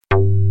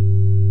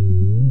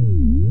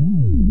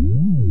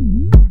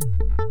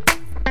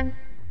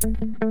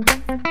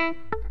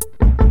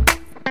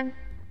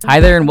Hi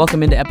there, and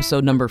welcome into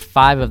episode number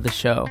 5 of the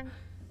show.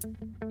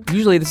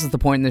 Usually this is the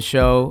point in the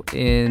show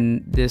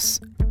in this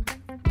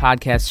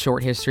podcast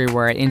short history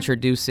where I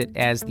introduce it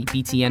as the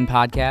BTN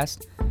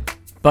podcast.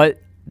 But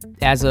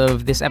as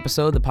of this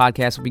episode, the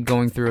podcast will be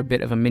going through a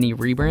bit of a mini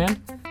rebrand.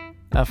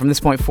 From this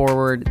point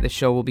forward, the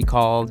show will be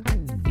called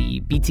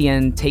the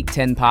BTN Take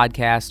 10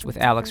 podcast with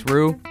Alex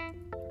Roux.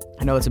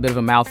 I know it's a bit of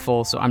a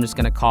mouthful, so I'm just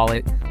going to call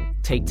it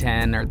Take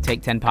 10 or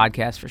Take 10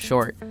 podcast for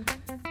short.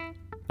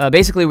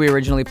 Basically, we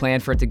originally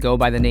planned for it to go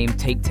by the name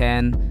Take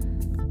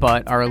 10,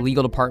 but our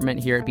legal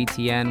department here at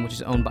BTN, which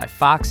is owned by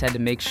Fox, had to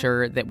make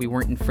sure that we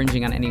weren't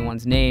infringing on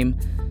anyone's name.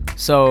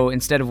 So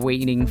instead of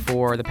waiting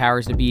for the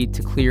powers to be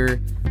to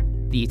clear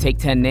the Take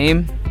 10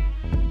 name,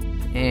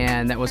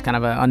 and that was kind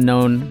of an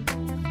unknown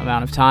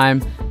amount of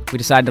time, we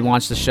decided to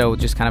launch the show with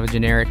just kind of a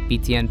generic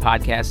BTN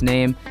podcast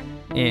name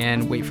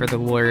and wait for the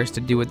lawyers to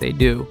do what they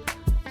do.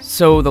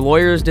 So the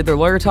lawyers did their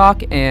lawyer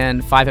talk,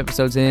 and 5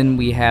 episodes in,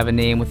 we have a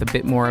name with a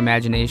bit more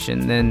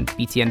imagination than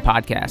BTN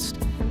Podcast,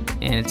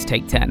 and it's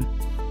Take 10.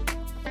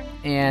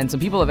 And some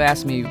people have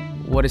asked me,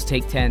 what does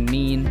Take 10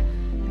 mean?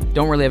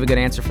 Don't really have a good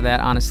answer for that,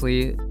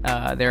 honestly.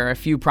 There are a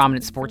few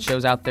prominent sports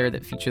shows out there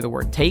that feature the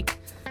word take,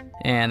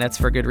 and that's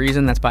for good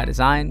reason. That's by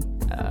design.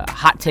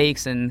 Hot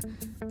takes and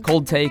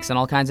cold takes and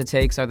all kinds of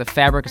takes are the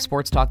fabric of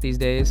sports talk these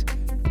days.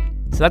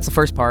 So that's the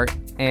first part.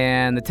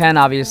 And the 10,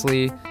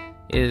 obviously,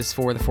 is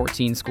for the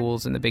 14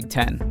 schools in the Big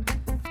Ten,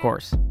 of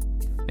course.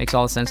 Makes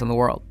all the sense in the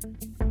world.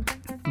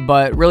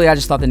 But really, I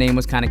just thought the name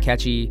was kind of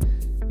catchy.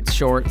 It's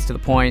short, it's to the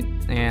point,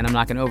 and I'm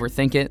not going to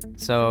overthink it,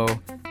 so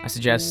I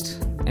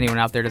suggest anyone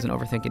out there doesn't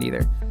overthink it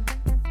either.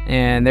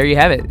 And there you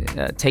have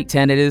it. Take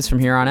 10 it is from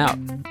here on out.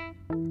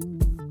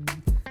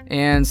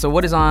 And so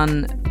what is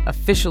on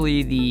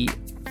officially the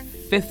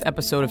 5th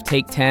episode of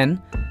Take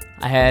 10,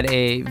 I had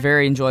a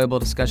very enjoyable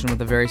discussion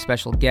with a very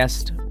special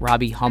guest,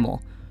 Robbie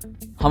Hummel.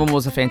 Hummel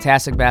was a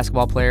fantastic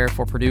basketball player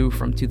for Purdue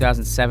from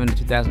 2007 to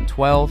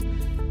 2012.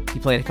 He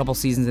played a couple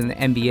seasons in the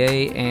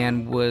NBA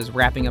and was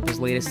wrapping up his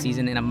latest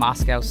season in a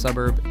Moscow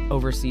suburb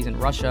overseas in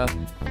Russia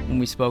when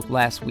we spoke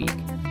last week.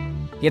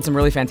 He had some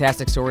really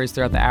fantastic stories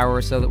throughout the hour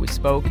or so that we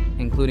spoke,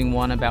 including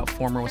one about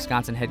former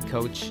Wisconsin head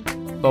coach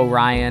Bo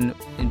Ryan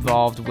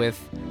involved with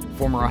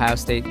former Ohio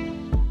State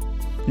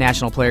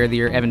National Player of the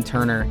Year Evan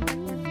Turner.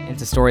 And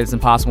it's a story that's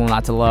impossible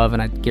not to love,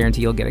 and I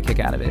guarantee you'll get a kick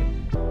out of it.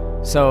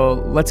 So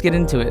let's get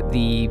into it.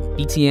 The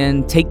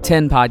BTN Take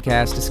 10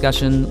 podcast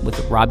discussion with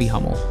Robbie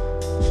Hummel.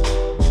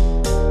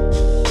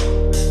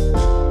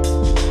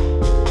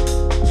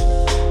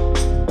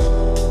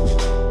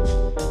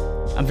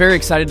 I'm very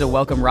excited to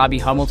welcome Robbie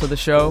Hummel to the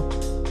show.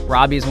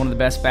 Robbie is one of the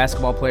best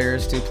basketball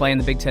players to play in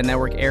the Big Ten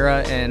Network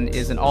era and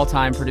is an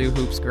all-time Purdue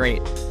Hoops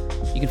great.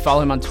 You can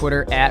follow him on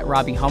Twitter at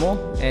Robbie Hummel,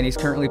 and he's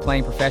currently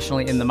playing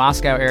professionally in the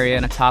Moscow area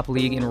in a top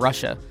league in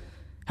Russia.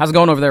 How's it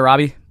going over there,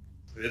 Robbie?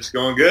 It's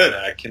going good.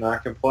 I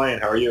cannot complain.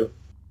 How are you?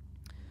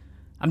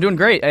 I'm doing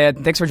great.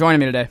 Thanks for joining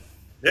me today.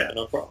 Yeah,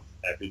 no problem.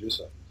 Happy to do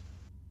so.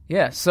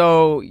 Yeah,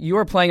 so you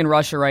are playing in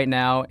Russia right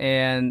now,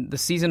 and the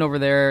season over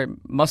there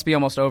must be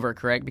almost over,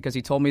 correct? Because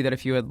you told me that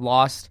if you had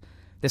lost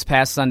this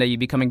past Sunday, you'd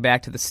be coming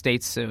back to the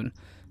States soon.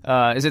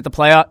 Is it the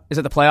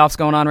playoffs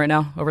going on right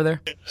now over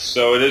there?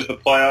 So it is the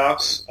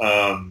playoffs.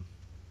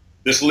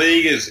 This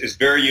league is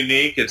very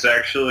unique. It's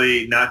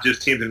actually not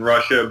just teams in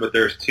Russia, but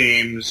there's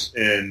teams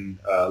in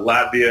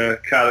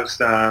Latvia,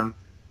 Kazakhstan,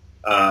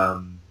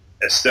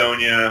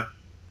 Estonia,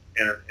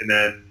 and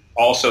then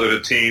also there's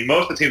a team.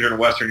 Most of the teams are in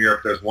Western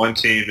Europe. There's one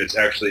team that's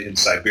actually in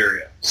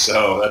Siberia.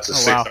 So that's a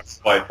 6-hour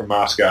flight from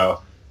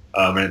Moscow,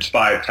 and it's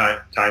 5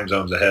 time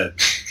zones ahead.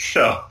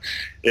 So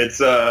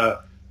it's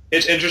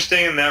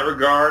interesting in that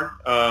regard,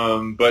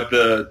 but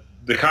the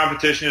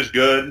competition is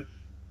good.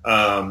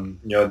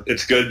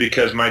 It's good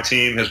because my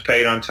team has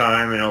paid on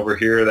time, and over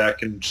here that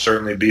can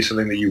certainly be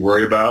something that you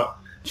worry about.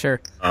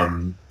 Sure.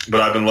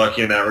 But I've been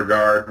lucky in that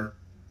regard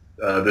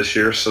this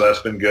year, so that's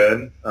been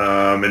good.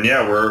 And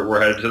yeah,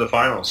 we're headed to the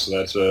finals, so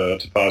that's a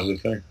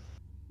positive thing.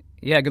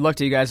 Yeah, good luck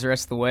to you guys the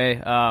rest of the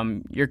way.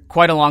 You're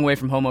quite a long way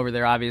from home over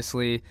there,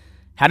 obviously.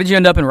 How did you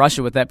end up in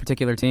Russia with that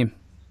particular team?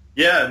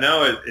 Yeah,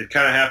 no, it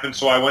kind of happened.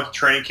 So I went to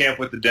training camp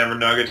with the Denver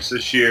Nuggets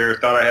this year.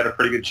 Thought I had a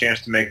pretty good chance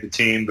to make the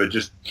team, but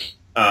just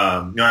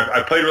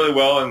I played really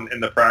well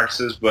in the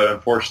practices, but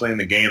unfortunately in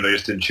the game I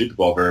just didn't shoot the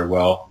ball very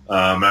well.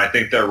 And I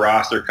think their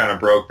roster kind of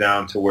broke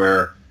down to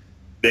where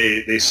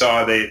they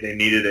saw they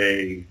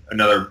needed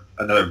another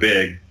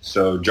big.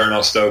 So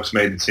Jarnell Stokes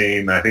made the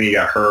team. I think he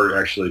got hurt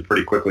actually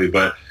pretty quickly.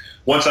 But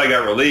once I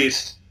got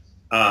released,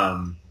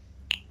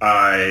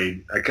 I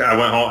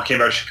went home, came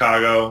back to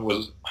Chicago,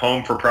 was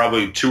home for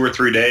probably 2 or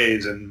 3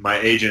 days, and my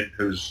agent,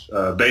 who's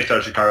based out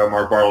of Chicago,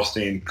 Mark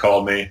Bartelstein,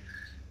 called me.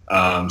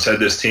 Said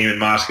this team in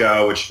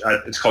Moscow,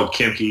 it's called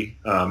Khimki.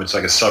 It's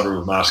like a suburb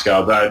of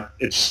Moscow, but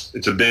it's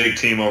a big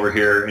team over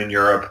here in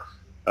Europe.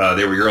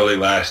 They were EuroLeague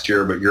last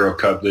year, but Euro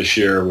Cup this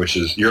year, which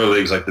is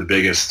EuroLeague's like the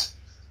biggest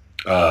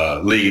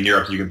league in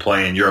Europe you can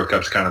play in. Euro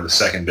Cup's kind of the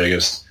second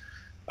biggest.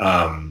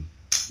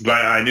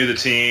 but I knew the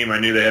team. I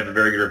knew they had a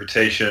very good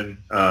reputation,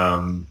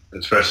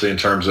 especially in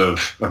terms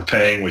of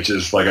paying, which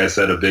is, like I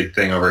said, a big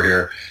thing over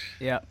here.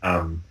 Yeah.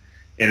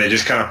 And it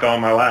just kind of fell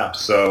in my lap.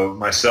 So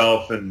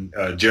myself and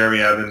Jeremy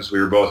Evans, we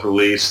were both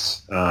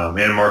released,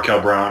 and Markel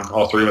Brown.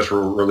 All three of us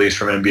were released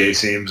from NBA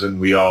teams, and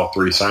we all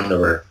three signed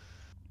over here.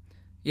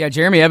 Yeah,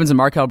 Jeremy Evans and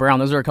Markel Brown,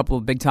 those are a couple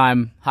of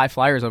big-time high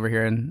flyers over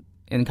here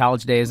in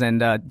college days,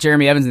 and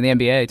Jeremy Evans in the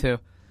NBA, too.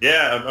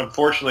 Yeah,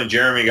 unfortunately,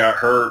 Jeremy got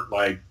hurt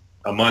like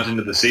a month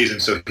into the season,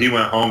 so he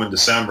went home in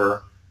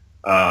December.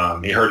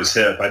 He hurt his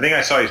hip. I think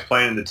I saw he's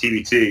playing in the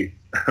TBT,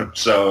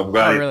 so I'm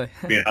glad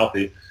he's being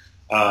healthy.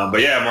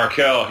 But yeah,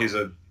 Markel, he's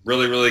a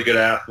really, really good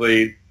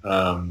athlete,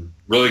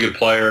 really good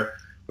player,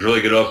 was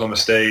really good at Oklahoma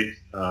State.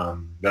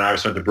 Then I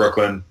went to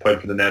Brooklyn,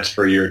 played for the Nets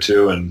for a year or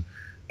two, and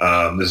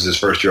this is his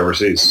first year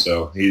overseas.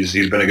 So he's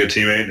been a good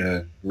teammate and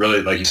a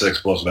really, like you said,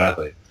 explosive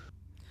athlete.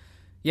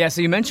 Yeah,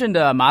 so you mentioned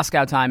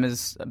Moscow time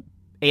is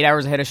 8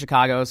 hours ahead of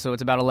Chicago, so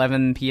it's about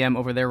 11 p.m.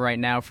 over there right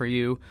now for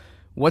you.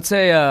 What's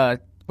a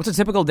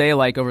typical day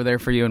like over there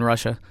for you in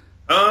Russia?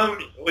 Well,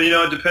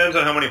 it depends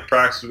on how many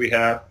practices we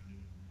have.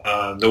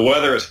 The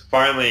weather is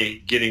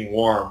finally getting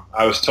warm.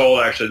 I was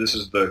told, actually, this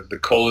is the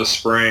coldest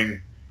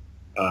spring.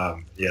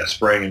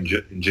 Spring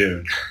in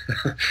June.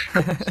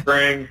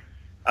 Spring in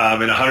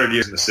 100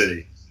 years in the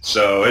city.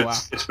 So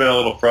it's been a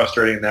little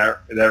frustrating in that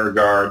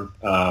regard.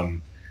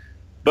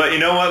 But you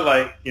know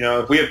what?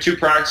 If we have two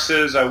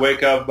practices, I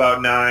wake up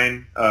about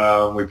 9.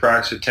 We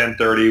practice at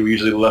 10:30. We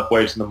usually lift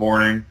weights in the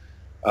morning.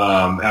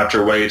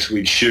 After weights,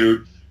 we'd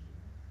shoot.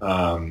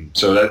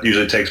 So that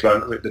usually takes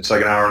it's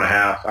like an hour and a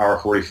half, hour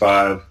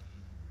 45.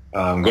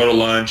 Go to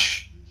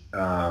lunch,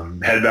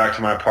 head back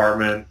to my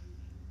apartment,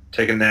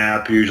 take a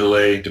nap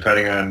usually,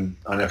 depending on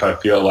if I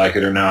feel like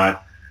it or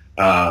not.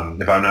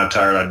 If I'm not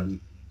tired, I'd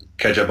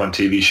catch up on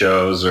TV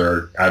shows,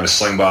 or I have a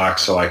sling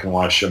box so I can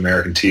watch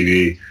American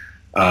TV.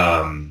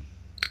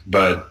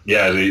 But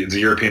yeah, as a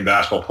European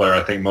basketball player,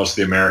 I think most of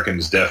the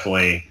Americans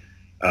definitely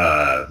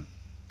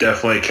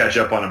catch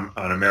up on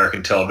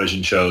American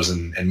television shows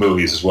and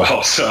movies as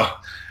well. So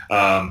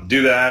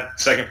do that.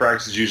 Second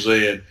practice is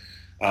usually at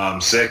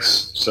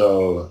 6.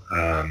 So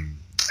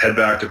head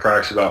back to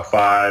practice about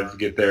 5.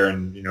 Get there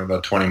in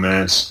about 20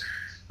 minutes.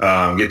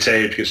 Get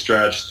taped, get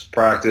stretched,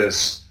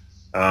 practice,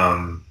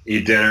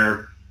 eat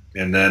dinner,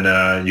 and then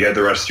you have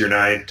the rest of your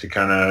night to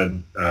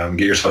kind of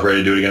get yourself ready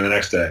to do it again the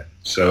next day.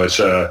 So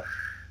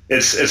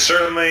it's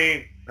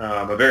certainly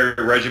a very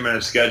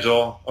regimented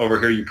schedule. Over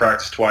here, you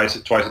practice twice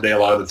a day a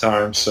lot of the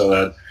time, so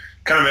that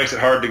kind of makes it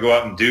hard to go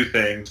out and do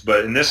things.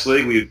 But in this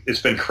league,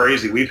 it's been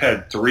crazy. We've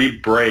had 3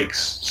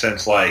 breaks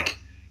since I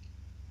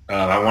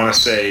want to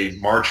say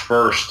March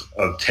 1st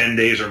of 10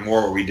 days or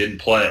more where we didn't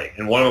play,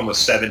 and one of them was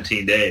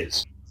 17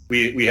 days.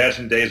 We had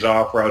some days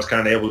off where I was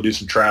kind of able to do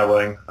some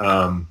traveling.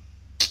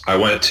 I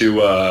went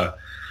to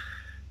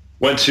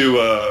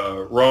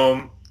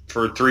Rome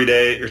for 2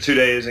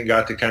 days and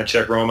got to kind of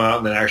check Rome out.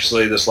 And then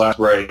actually this last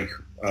break,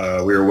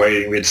 we were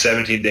waiting. We had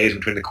 17 days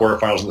between the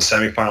quarterfinals and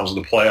the semifinals of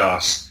the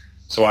playoffs.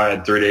 So I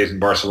had 3 days in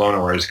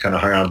Barcelona where I just kind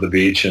of hung out at the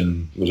beach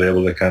and was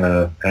able to kind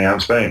of hang out in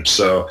Spain.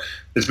 So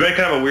it's been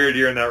kind of a weird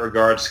year in that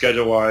regard,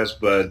 schedule-wise,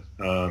 but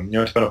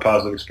it's been a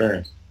positive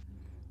experience.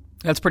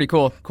 That's pretty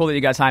cool. Cool that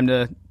you got time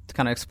to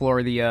kind of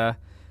explore the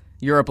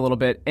Europe a little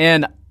bit.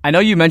 And I know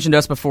you mentioned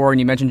us before, and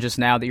you mentioned just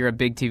now that you're a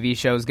big TV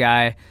shows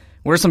guy.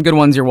 What are some good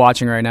ones you're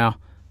watching right now?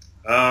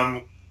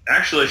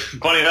 Actually,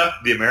 funny enough,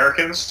 The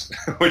Americans,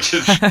 which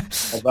is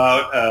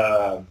about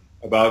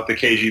the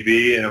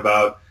KGB and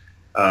about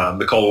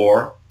the Cold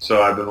War.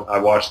 So I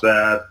watched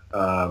that.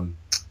 I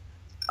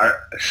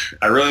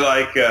really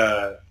like.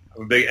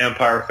 I'm a big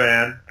Empire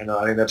fan.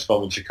 I think that's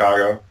filmed in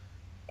Chicago.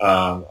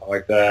 I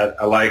like that.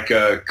 I like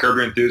Curb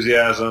Your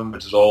Enthusiasm,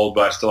 which is old,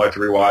 but I still like to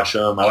rewatch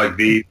them. I like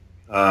Veep.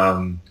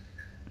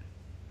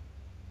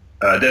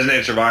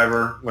 Designated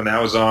Survivor when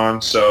that was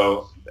on.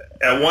 So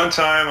at one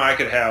time I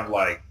could have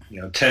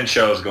 10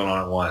 shows going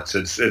on at once.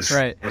 It's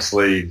right.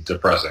 Honestly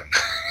depressing.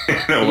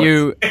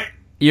 You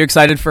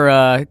excited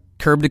for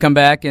Curb to come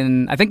back?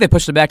 And I think they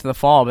pushed it back to the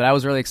fall, but I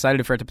was really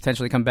excited for it to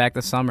potentially come back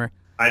this summer.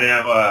 I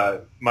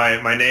know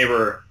my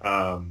neighbor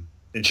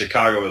in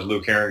Chicago is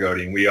Luke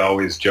Herringody, and we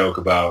always joke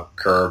about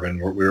Curb,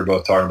 and we were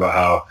both talking about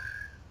how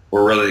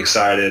we're really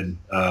excited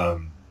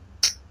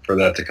for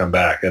that to come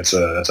back. That's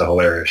a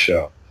hilarious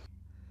show.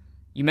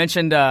 You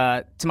mentioned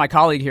to my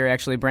colleague here,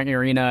 actually, Brent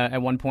Urena,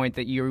 at one point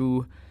that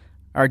you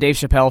are a Dave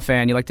Chappelle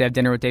fan. You like to have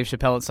dinner with Dave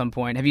Chappelle at some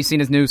point. Have you seen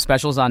his new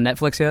specials on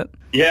Netflix yet?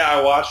 Yeah,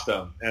 I watched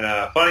them. And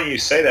funny you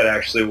say that,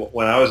 actually.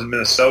 When I was in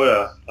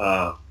Minnesota,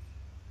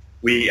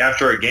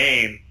 after a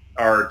game,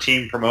 our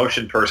team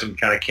promotion person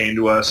kind of came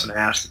to us and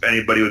asked if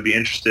anybody would be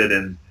interested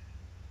in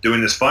doing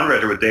this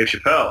fundraiser with Dave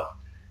Chappelle.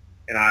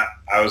 And I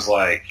was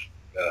like,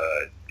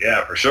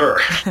 yeah, for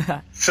sure.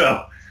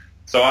 So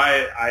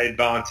I had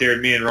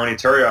volunteered, me and Ronnie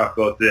Turioff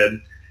both did,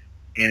 and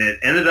it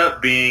ended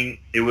up being,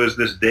 it was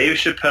this Dave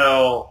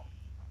Chappelle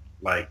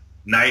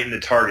night in the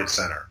Target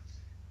Center,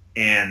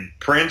 and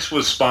Prince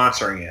was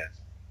sponsoring it,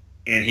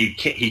 and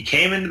he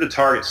came into the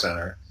Target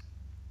Center,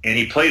 and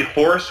he played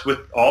horse with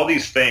all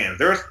these fans.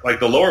 There was like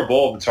the lower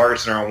bowl of the Target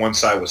Center on one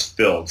side was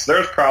filled, so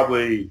there was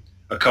probably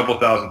a couple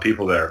thousand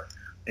people there,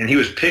 and he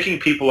was picking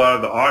people out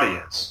of the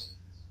audience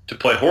to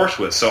play horse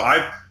with. So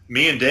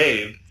me and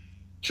Dave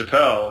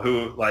Chappelle,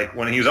 who like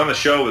when he was on the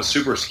show was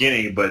super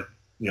skinny, but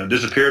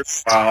disappeared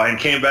for a while and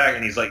came back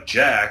and he's like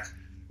jacked.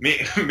 Me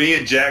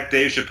and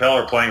Dave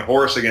Chappelle are playing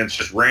horse against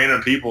just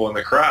random people in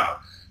the crowd,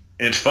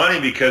 and it's funny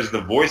because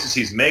the voices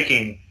he's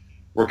making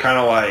were kind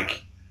of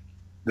like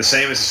the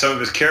same as some of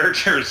his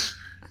characters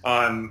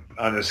on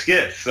the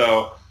skit.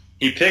 So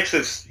he picks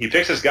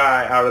this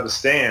guy out of the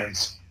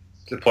stands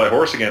to play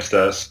horse against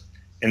us,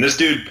 and this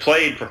dude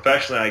played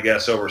professionally, I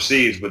guess,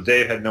 overseas, but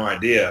Dave had no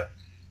idea.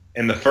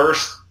 And the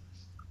first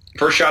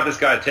shot this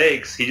guy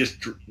takes, he just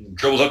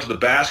dribbles up to the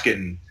basket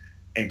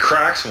and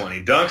cracks one.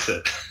 He dunks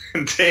it.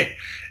 And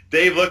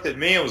Dave looked at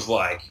me and was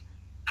like,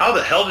 "How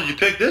the hell did you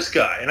pick this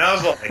guy?" And I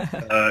was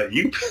like,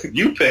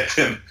 "You picked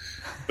him."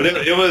 But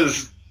it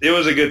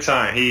was a good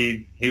time.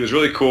 He was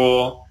really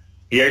cool.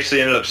 He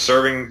actually ended up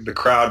serving the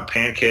crowd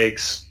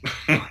pancakes,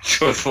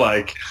 which was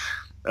like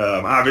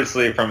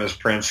obviously from his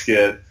Prince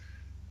skit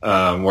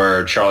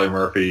where Charlie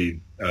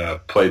Murphy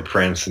played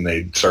Prince and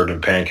they served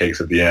him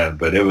pancakes at the end.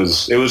 But it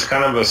was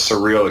kind of a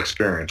surreal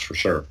experience for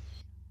sure.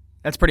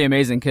 That's pretty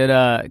amazing.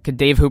 Could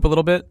Dave hoop a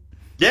little bit?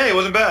 Yeah, he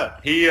wasn't bad.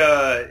 He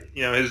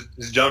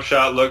his jump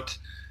shot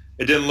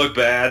didn't look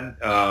bad.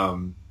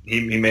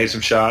 He made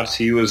some shots.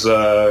 He was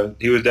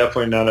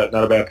definitely not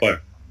a bad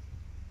player.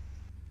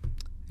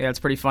 Yeah, it's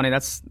pretty funny.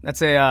 That's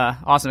a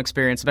awesome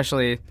experience,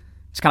 especially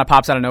just kind of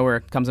pops out of nowhere.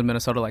 Comes in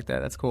Minnesota like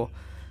that. That's cool.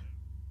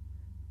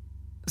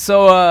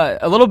 So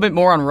a little bit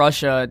more on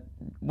Russia.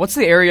 What's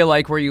the area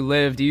like where you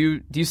live? Do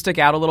you stick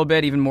out a little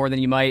bit, even more than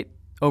you might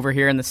over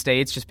here in the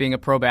States, just being a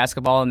pro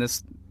basketball in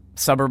this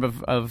suburb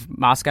of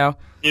Moscow?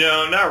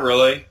 Not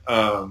really.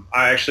 I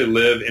actually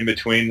live in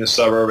between the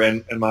suburb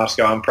and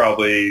Moscow. I'm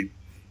probably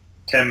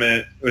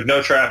 10-minute, with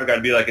no traffic,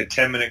 I'd be like a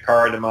 10-minute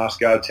car ride to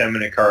Moscow,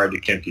 10-minute car ride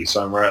to Khimki.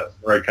 So I'm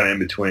right kind of in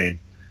between.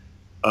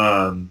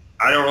 I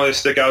don't really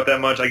stick out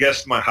that much. I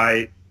guess my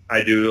height,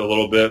 I do a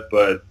little bit,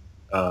 but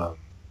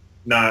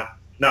not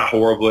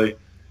horribly.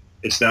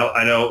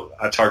 I know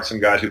I talked to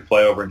some guys who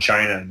play over in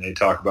China, and they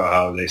talk about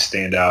how they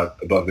stand out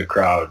above the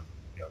crowd,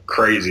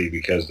 crazy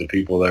because the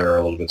people there are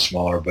a little bit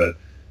smaller. But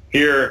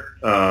here,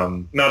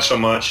 not so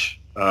much.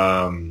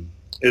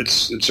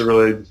 It's a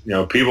really,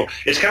 people.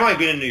 It's kind of like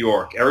being in New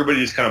York. Everybody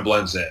just kind of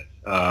blends in.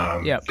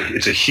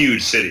 It's a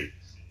huge city.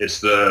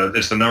 It's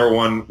the number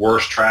one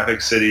worst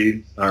traffic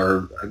city.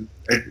 I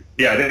think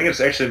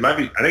it's actually I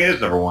think it is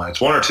number one.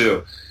 It's one or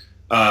two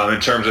in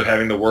terms of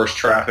having the worst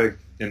traffic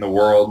in the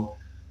world.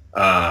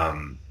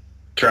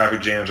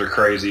 Traffic jams are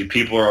crazy.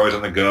 People are always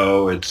on the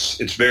go. It's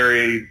a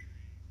very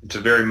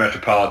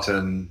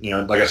metropolitan.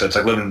 Like I said, it's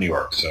like living in New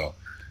York. So,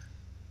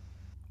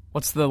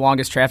 what's the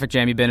longest traffic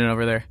jam you've been in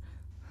over there?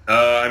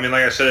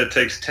 Like I said, it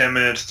takes 10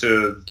 minutes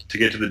to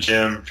get to the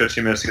gym,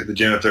 15 minutes to get to the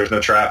gym if there's no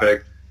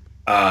traffic.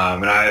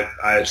 And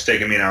it's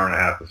taken me an hour and a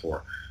half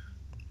before.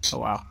 Oh,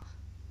 wow.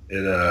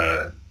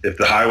 If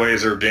the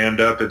highways are jammed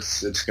up,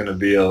 it's going to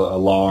be a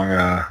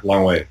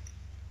long wait.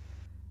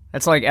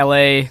 That's like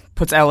LA,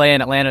 puts LA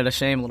and Atlanta to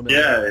shame a little bit.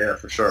 Yeah,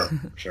 for sure.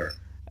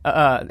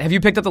 Have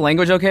you picked up the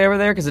language okay over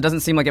there? Because it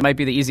doesn't seem like it might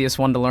be the easiest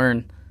one to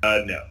learn.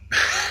 No.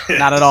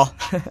 Not at all.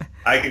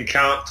 I can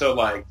count to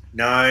like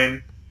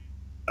 9.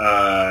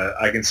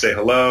 I can say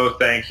hello,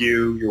 thank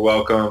you, you're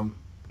welcome.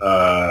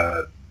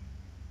 The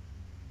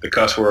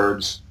cuss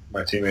words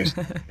my teammates.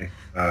 But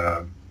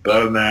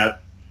other than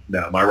that,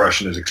 no, my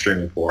Russian is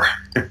extremely poor.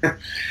 But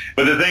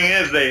the thing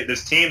is,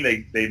 this team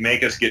they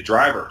make us get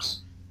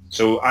drivers.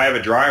 So I have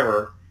a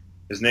driver.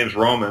 His name's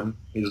Roman.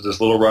 He's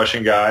this little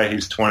Russian guy.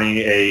 He's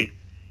 28.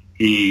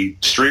 He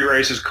street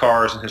races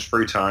cars in his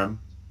free time.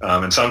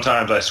 And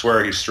sometimes I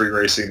swear he's street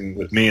racing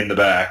with me in the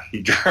back.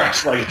 He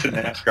drives like it's a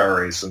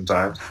NASCAR race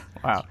sometimes.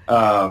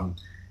 Wow.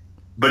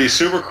 But he's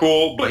super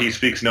cool, but he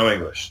speaks no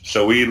English.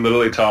 So we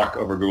literally talk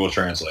over Google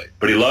Translate.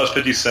 But he loves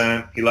 50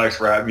 Cent. He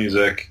likes rap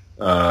music.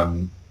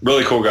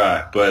 Really cool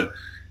guy. But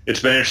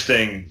it's been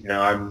interesting.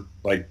 I'm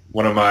like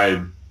one of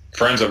my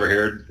friends over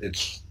here.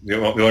 It's the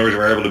only reason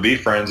we're able to be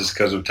friends is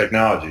because of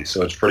technology.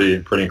 So it's pretty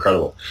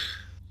incredible.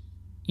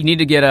 You need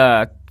to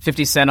get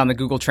 50 Cent on the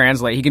Google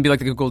Translate. He can be like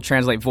the Google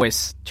Translate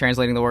voice,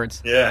 translating the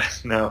words. Yeah,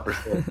 no, for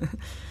sure.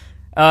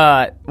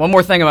 One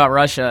more thing about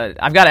Russia.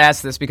 I've got to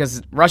ask this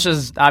because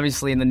Russia's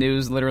obviously in the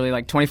news literally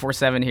like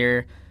 24/7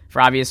 here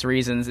for obvious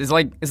reasons. Is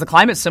the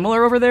climate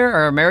similar over there?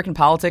 Are American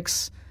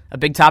politics a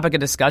big topic of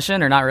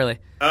discussion or not really?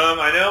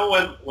 I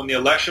know when the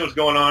election was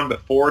going on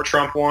before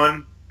Trump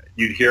won,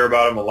 you'd hear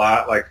about him a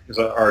lot. Like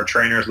our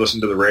trainers listen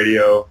to the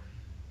radio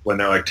when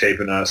they're like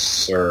taping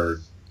us or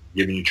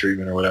giving you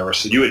treatment or whatever.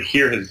 So you would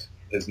hear his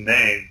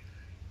name.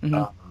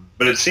 Mm-hmm.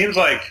 But it seems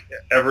like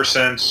ever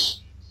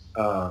since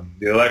the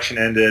election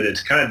ended,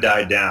 it's kind of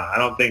died down. I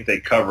don't think they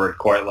cover it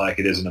quite like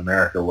it is in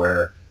America,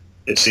 where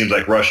it seems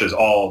like Russia is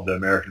all the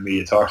American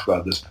media talks about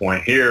at this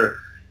point. Here,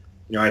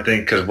 I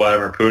think because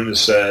Vladimir Putin has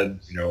said,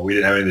 we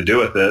didn't have anything to do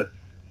with it,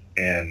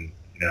 and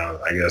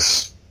I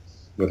guess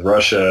with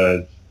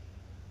Russia,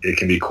 it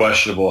can be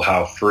questionable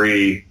how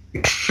free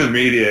the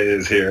media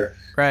is here.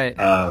 Right.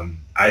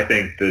 I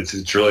think that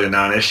it's really a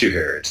non-issue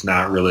here. It's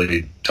not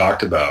really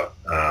talked about.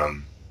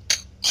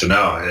 So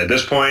no, at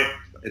this point,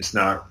 it's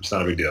not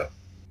a big deal.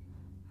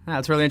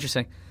 That's really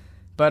interesting.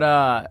 But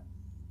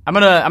I'm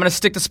gonna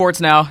stick to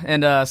sports now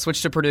and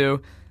switch to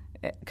Purdue,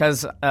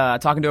 because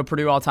talking to a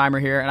Purdue all-timer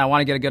here, and I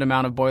want to get a good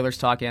amount of Boilers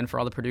talk in for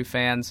all the Purdue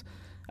fans.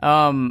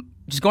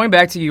 Just going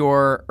back to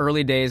your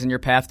early days and your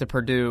path to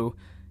Purdue,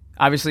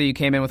 obviously you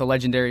came in with a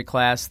legendary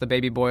class, the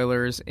Baby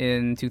Boilers,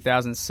 in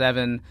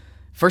 2007.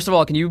 First of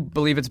all, can you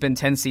believe it's been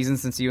 10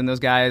 seasons since you and those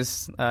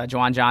guys,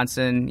 Juwan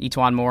Johnson,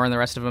 Etuan Moore, and the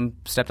rest of them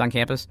stepped on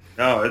campus?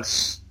 No,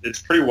 it's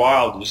pretty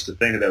wild just to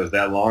think that it was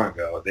that long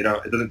ago. It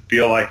doesn't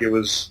feel like it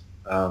was,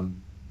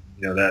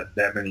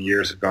 that many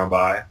years have gone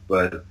by.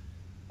 But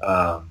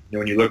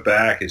when you look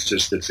back,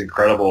 it's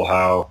incredible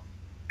how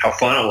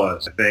fun it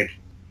was.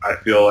 I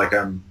feel like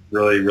I'm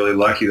really, really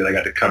lucky that I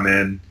got to come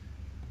in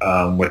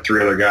with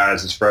three other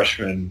guys as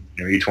freshmen,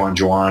 Etuan,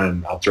 Juwan,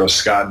 and I'll throw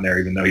Scott in there,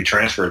 even though he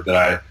transferred, that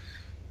I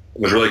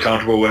was really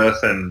comfortable with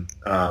and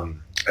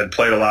had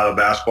played a lot of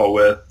basketball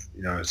with.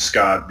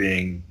 Scott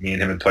being, me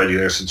and him had played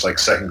together since like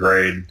second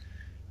grade.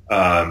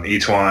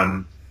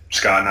 Etuan,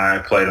 Scott and I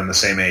played on the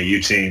same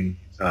AAU team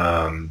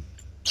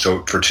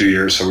so for 2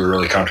 years, so we were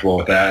really comfortable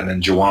with that. And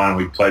then Juwan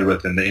we played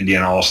with in the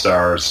Indiana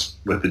All-Stars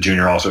with the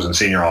Junior All-Stars and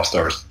Senior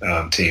All-Stars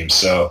teams.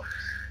 So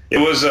it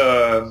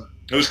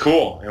was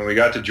cool, and we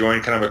got to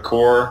join kind of a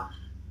core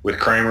with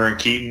Kramer and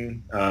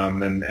Keaton,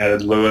 and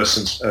added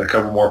Lewis and a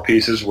couple more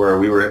pieces where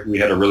we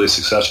had a really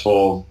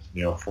successful,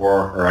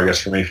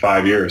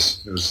 5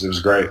 years. It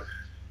was great.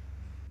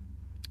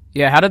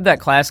 Yeah, how did that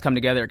class come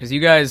together? Because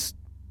you guys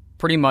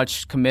pretty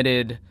much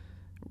committed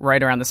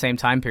right around the same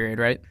time period,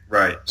 right?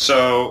 Right.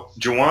 So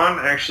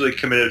Juwan actually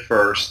committed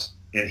first,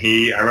 and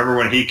I remember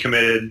when he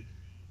committed,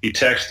 he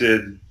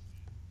texted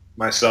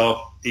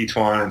myself,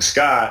 Etuan, and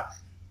Scott,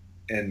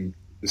 and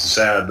this is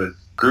sad, but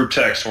group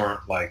texts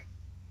weren't like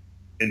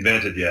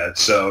invented yet.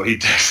 So he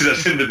texted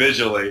us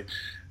individually,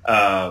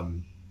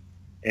 and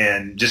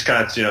just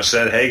kind of,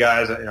 said, "Hey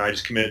guys, I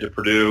just committed to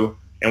Purdue."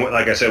 And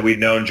like I said, we'd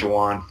known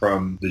Juwan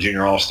from the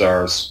Junior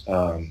All-Stars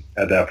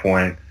at that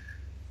point.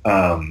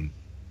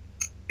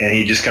 And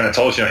he just kind of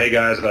told us, "Hey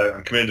guys,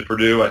 I'm committed to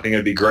Purdue. I think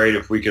it'd be great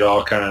if we could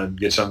all kind of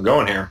get something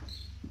going here."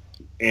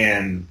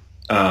 And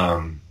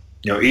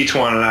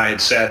Etuan and I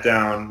had sat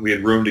down. We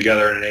had roomed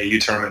together in an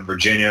AAU tournament in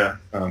Virginia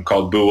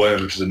called Boo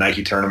Williams, which is a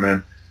Nike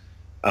tournament.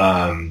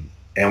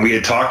 And we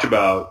had talked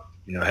about,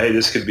 hey,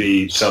 this could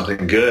be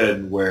something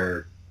good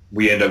where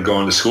we end up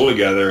going to school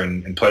together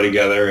and play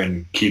together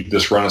and keep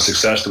this run of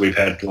success that we've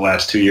had for the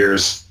last 2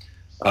 years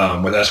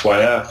with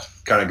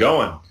SYF kind of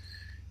going.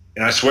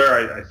 And I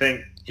swear, I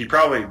think he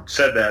probably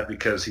said that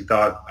because he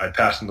thought I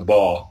passed him the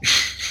ball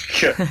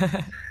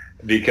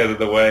because of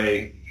the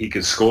way he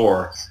could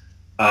score.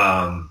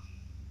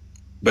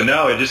 But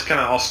no, it just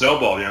kind of all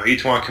snowballed.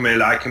 Etuan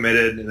committed, I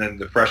committed, and then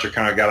the pressure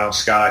kind of got on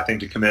Scott, I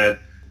think, to commit.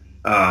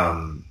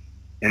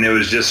 And it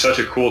was just such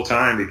a cool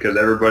time because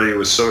everybody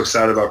was so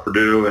excited about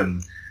Purdue,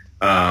 and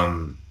I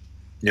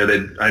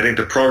think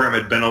the program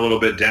had been a little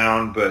bit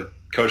down, but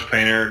Coach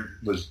Painter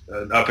was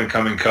an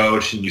up-and-coming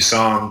coach, and you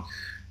saw him.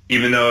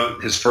 Even though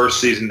his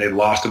first season they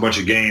lost a bunch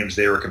of games,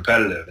 they were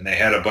competitive, and they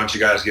had a bunch of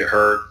guys get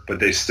hurt,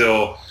 but they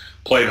still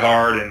played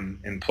hard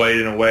and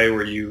played in a way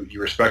where you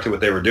respected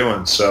what they were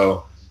doing.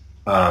 So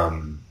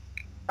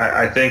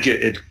I think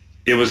it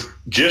was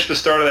just the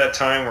start of that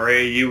time where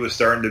AAU was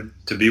starting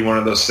to be one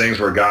of those things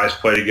where guys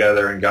play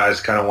together and guys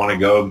kind of want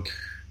to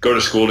go to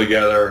school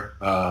together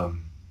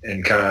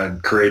and kind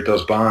of create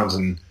those bonds.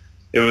 And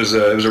it was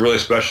a really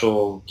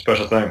special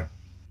thing.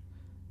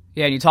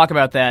 Yeah, and you talk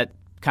about that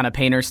kind of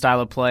Painter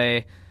style of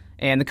play,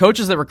 and the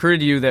coaches that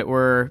recruited you that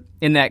were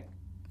in that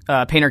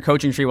Painter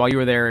coaching tree while you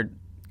were there,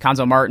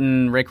 Konzo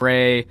Martin, Rick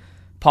Ray,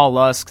 Paul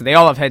Lusk, they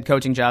all have head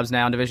coaching jobs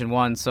now in Division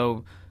I.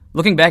 So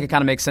looking back, it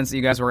kind of makes sense that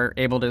you guys were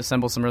able to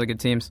assemble some really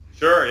good teams.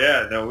 Sure,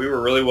 yeah. No, we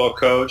were really well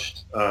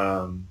coached.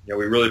 We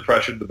really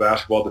pressured the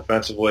basketball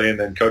defensively, and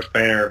then Coach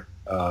Painter,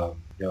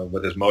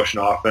 with his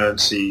motion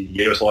offense, he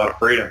gave us a lot of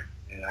freedom.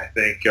 And I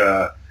think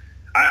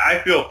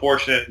I feel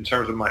fortunate in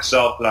terms of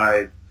myself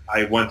that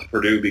I went to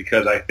Purdue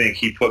because I think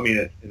he put me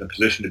in a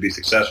position to be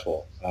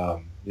successful.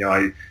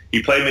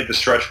 He played me at the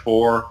stretch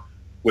four,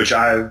 which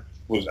I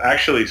was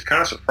actually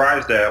kind of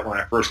surprised at when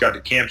I first got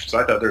to campus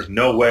because I thought there's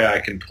no way I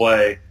can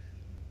play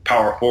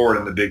power forward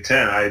in the Big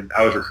Ten.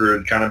 I was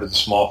recruited kind of as a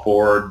small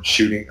forward,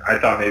 shooting. I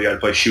thought maybe I'd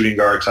play shooting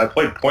guard because I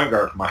played point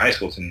guard for my high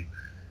school team.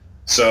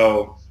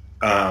 So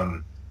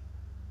I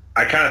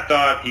kind of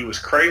thought he was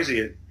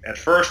crazy at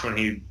first when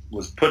he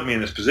was putting me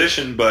in this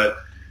position, but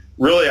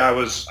really I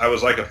was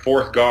like a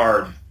fourth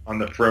guard on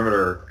the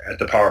perimeter at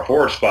the power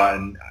forward spot.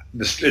 And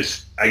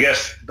I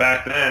guess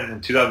back then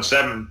in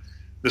 2007,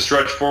 the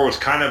stretch four was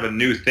kind of a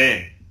new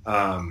thing.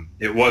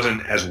 It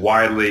wasn't as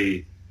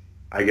widely,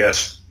 I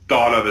guess,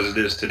 thought of as it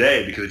is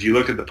today, because if you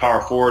looked at the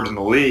power forwards in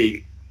the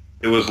league,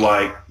 it was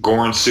like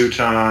Goran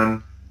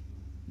Suton,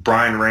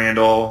 Brian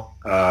Randall,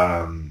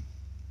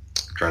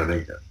 trying to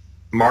think.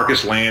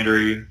 Marcus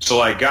Landry. So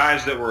like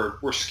guys that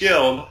were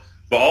skilled,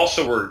 but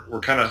also were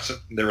kind of,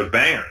 there was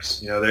bangers.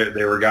 You know,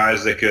 they were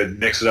guys that could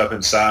mix it up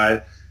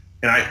inside.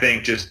 And I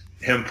think just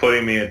him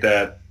putting me at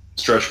that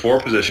stretch four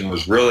position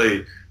was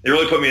really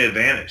put me at an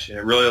advantage. And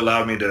it really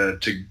allowed me to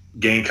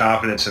gain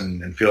confidence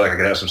and feel like I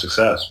could have some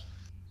success.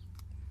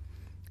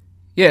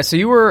 Yeah, so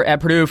you were at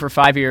Purdue for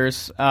 5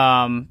 years.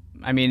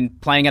 I mean,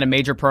 playing at a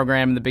major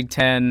program in the Big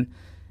Ten,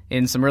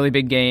 in some really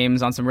big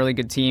games, on some really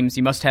good teams.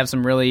 You must have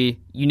some really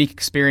unique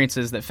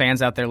experiences that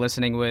fans out there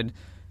listening would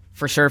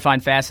for sure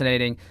find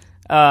fascinating.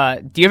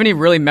 Do you have any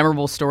really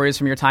memorable stories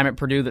from your time at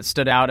Purdue that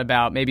stood out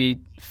about maybe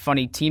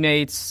funny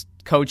teammates,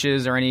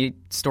 coaches, or any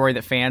story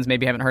that fans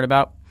maybe haven't heard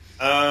about?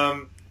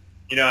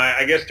 You know,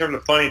 I guess in terms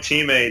of funny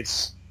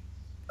teammates,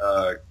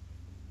 I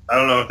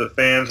don't know if the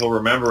fans will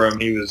remember him.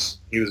 He was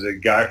a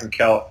guy from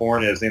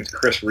California. His name's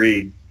Chris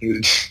Reed. He was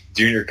a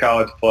junior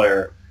college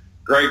player.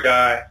 Great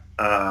guy.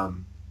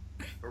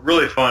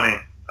 Really funny.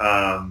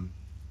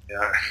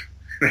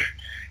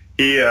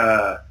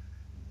 Yeah.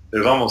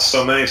 There's almost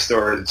so many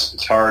stories.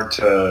 It's hard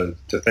to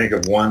think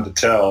of one to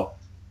tell.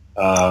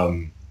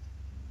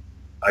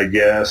 I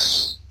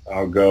guess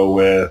I'll go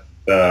with.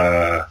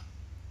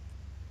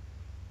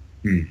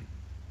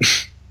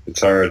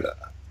 It's hard.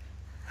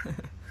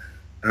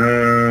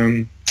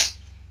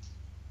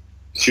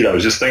 Shoot, I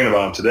was just thinking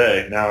about him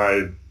today.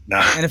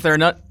 And if there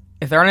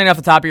aren't any off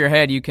the top of your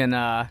head, you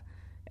can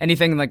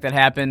anything like that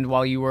happened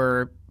while you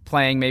were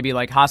playing, maybe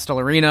like hostile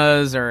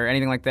arenas or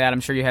anything like that. I'm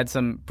sure you had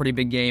some pretty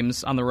big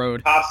games on the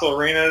road. Hostile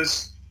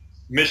arenas,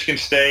 Michigan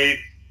State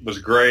was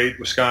great,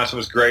 Wisconsin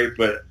was great,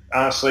 but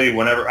honestly,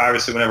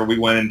 whenever we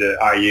went into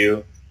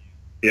IU,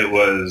 it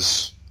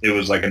was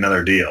like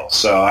another deal.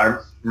 So I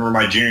remember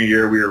my junior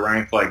year, we were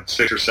ranked like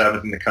 6th or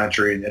 7th in the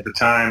country, and at the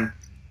time,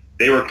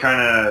 they were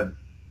kind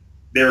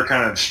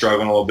of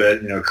struggling a little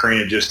bit. You know, Crean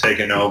had just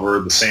taken over,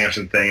 the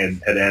Sampson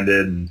thing had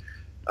ended, and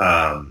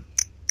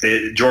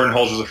Jordan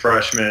Holmes was a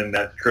freshman,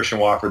 that Christian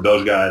Wofford,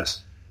 those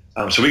guys.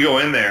 So we go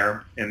in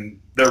there, and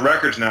their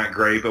record's not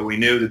great, but we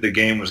knew that the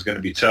game was going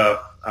to be tough,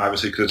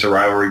 obviously because it's a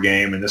rivalry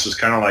game, and this was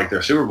kind of like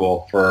their Super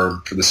Bowl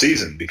for the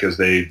season because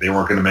they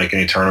weren't going to make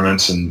any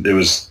tournaments, and it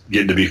was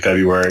getting to be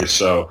February,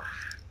 so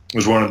it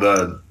was one of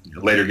the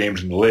later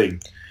games in the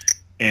league.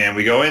 And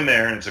we go in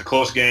there, and it's a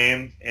close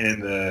game, and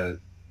in the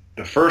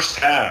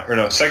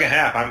second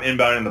half, I'm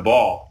inbounding the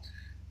ball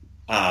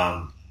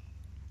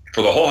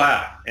for the whole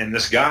half, and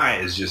this guy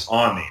is just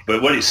on me.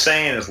 But what he's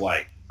saying is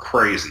like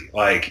crazy.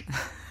 Like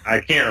I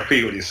can't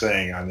repeat what he's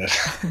saying on this,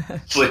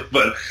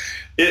 but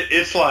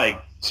it's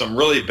like some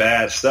really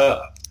bad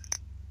stuff.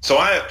 So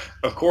I,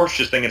 of course,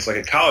 just think it's like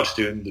a college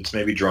student that's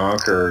maybe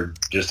drunk or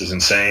just as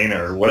insane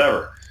or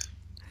whatever.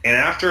 And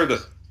after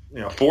the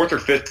fourth or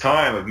fifth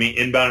time of me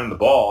inbounding the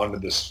ball into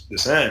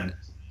this end,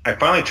 I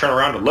finally turn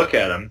around to look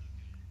at him,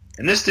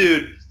 and this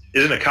dude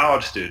isn't a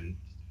college student.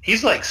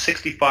 He's like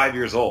 65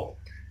 years old.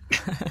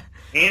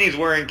 And he's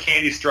wearing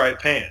candy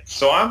striped pants.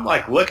 So I'm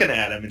like looking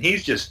at him, and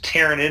he's just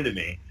tearing into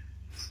me.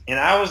 And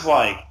I was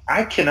like,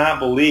 I cannot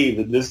believe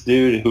that this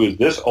dude who is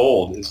this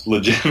old is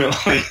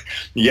legitimately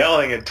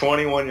yelling at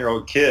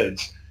 21-year-old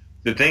kids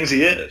the things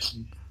he is.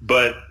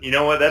 But you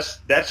know what?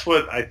 That's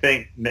what I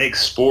think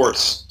makes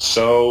sports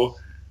so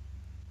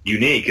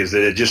unique, is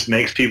that it just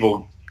makes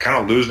people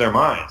kind of lose their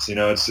minds. You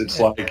know, it's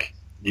like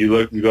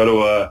you go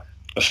to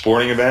a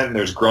sporting event and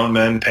there's grown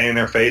men painting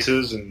their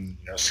faces and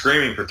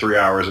screaming for 3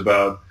 hours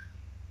about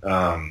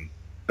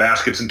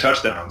baskets and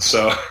touchdowns.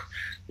 So,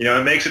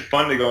 it makes it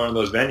fun to go into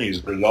those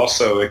venues, but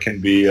it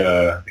can be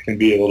a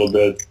little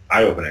bit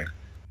eye-opening.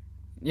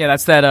 Yeah,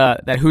 that's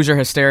that Hoosier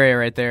hysteria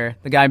right there.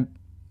 The guy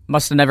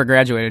must have never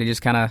graduated. He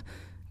just kind of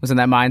was in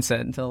that mindset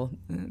until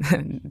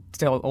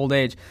old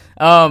age.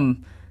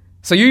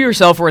 So you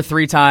yourself were a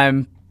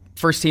 3-time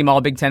first-team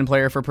All-Big Ten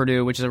player for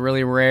Purdue, which is a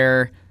really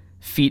rare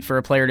feat for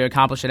a player to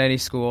accomplish at any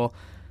school.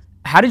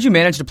 How did you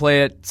manage to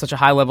play at such a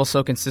high level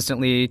so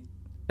consistently,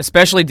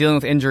 especially dealing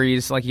with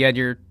injuries? Like you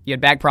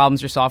had back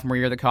problems your sophomore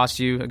year that cost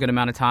you a good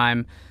amount of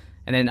time,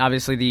 and then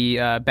obviously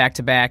the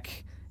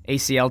back-to-back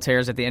ACL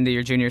tears at the end of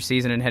your junior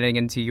season and heading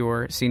into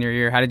your senior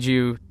year. How did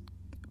you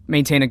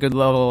maintain a good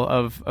level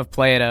of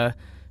play at a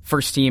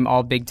first-team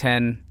All-Big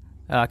Ten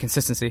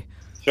consistency?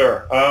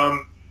 Sure.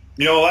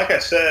 Like I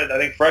said, I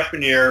think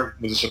freshman year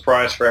was a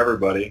surprise for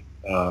everybody.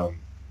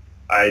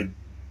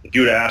 If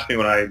you would have asked me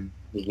when I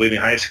was leaving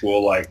high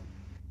school, like,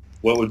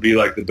 what would be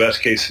like the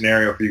best case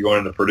scenario for you going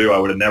into Purdue, I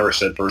would have never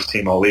said first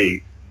team all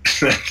league.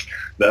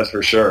 That's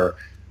for sure.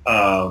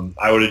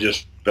 I would have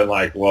just been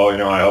like, well,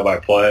 I hope I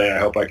play, I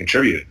hope I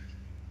contribute.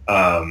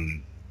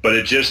 But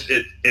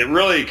it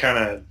really kind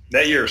of,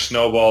 that year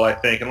snowballed, I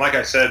think. And like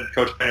I said,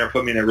 Coach Painter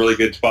put me in a really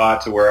good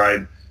spot to where I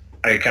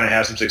kind of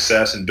had some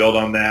success and build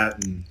on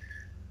that. And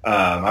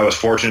I was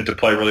fortunate to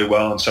play really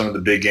well in some of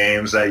the big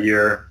games that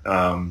year.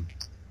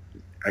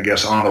 I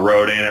guess on the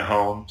road and at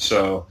home.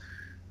 So,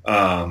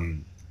 but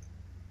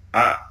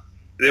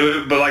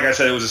like I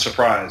said, it was a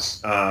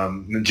surprise.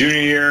 The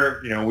junior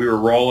year, we were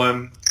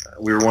rolling.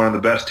 We were one of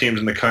the best teams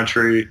in the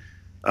country.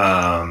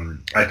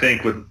 I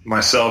think with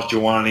myself,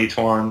 Juwan, and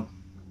Etwan,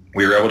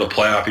 we were able to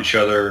play off each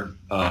other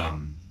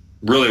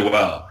really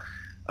well.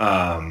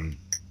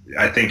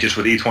 I think just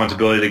with Etwan's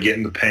ability to get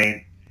in the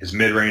paint, his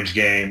mid-range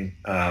game,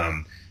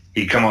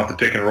 he'd come off the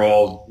pick and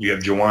roll. You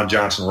have Juwan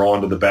Johnson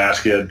rolling to the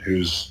basket,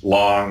 who's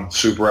long,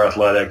 super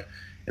athletic,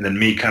 and then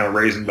me kind of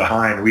raising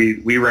behind.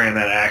 We ran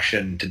that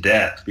action to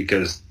death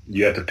because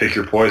you have to pick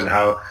your poison.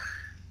 How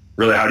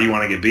do you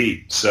want to get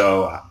beat?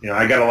 So,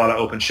 I got a lot of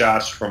open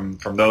shots from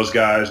those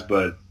guys,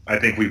 but I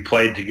think we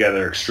played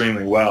together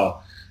extremely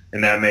well,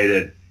 and that made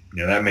it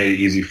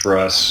easy for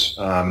us.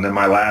 And then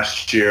my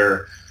last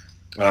year,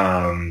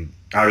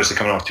 obviously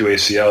coming off 2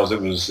 ACLs,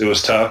 it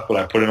was tough, but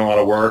I put in a lot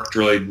of work,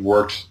 really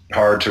worked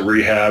hard to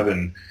rehab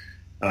and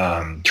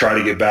try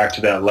to get back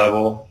to that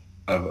level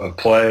of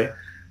play.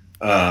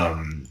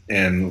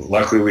 And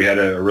luckily we had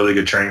a really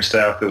good training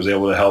staff that was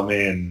able to help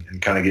me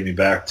and kind of get me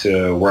back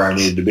to where I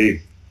needed to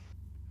be.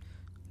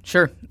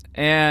 Sure.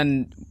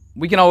 And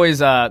we can always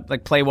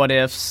play what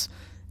ifs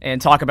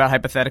and talk about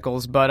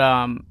hypotheticals, but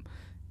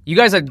you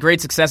guys had great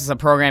success as a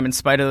program in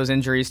spite of those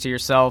injuries to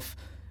yourself.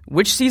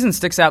 Which season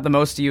sticks out the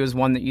most to you as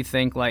one that you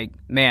think,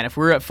 man, if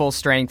we were at full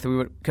strength,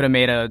 we could have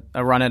made a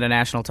run at a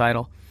national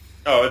title?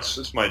 Oh,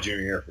 it's my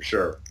junior year for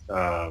sure.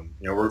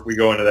 We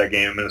go into that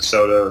game in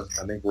Minnesota.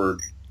 I think we're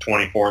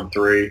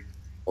 24-3.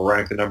 We're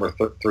ranked the number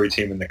 3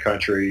 team in the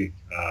country.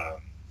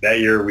 That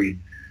year we'd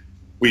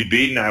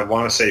beaten, I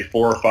want to say,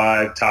 4 or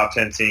 5 top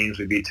 10 teams.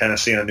 We beat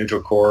Tennessee on a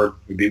neutral court.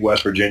 We beat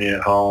West Virginia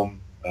at home.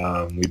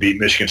 We beat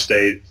Michigan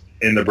State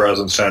in the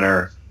Breslin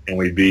Center, and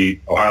we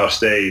beat Ohio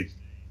State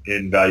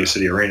in Value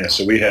City Arena.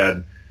 So we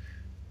had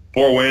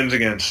 4 wins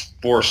against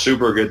 4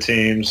 super good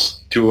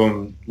teams, 2 of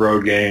them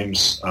road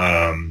games.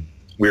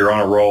 We were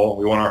on a roll.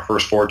 We won our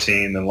first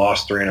 14, then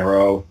lost 3 in a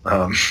row,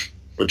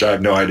 which I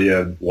have no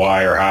idea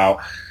why or how.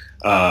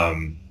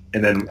 And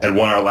then had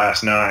won our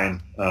last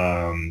 9.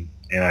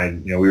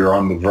 And we were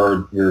on the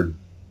verge. We were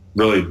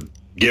really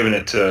giving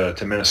it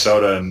to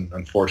Minnesota, and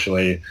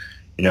unfortunately,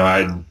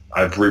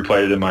 I've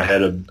replayed it in my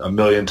head a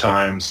million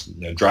times.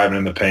 Driving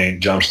in the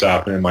paint, jump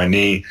stopping, and my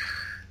knee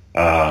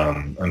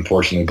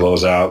unfortunately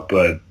blows out.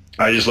 But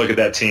I just look at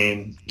that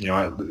team.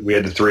 We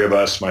had the 3 of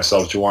us: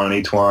 myself, Juwan,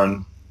 and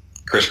Etwan.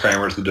 Chris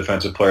Kramer's the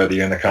defensive player of the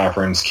year in the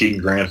conference.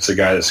 Keaton Grant's the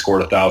guy that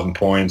scored 1,000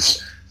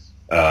 points,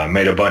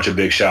 made a bunch of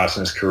big shots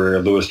in his career.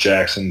 Lewis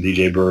Jackson,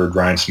 DJ Bird,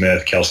 Ryan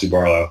Smith, Kelsey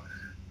Barlow.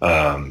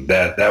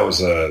 That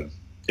was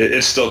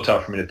it's still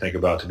tough for me to think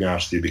about, to be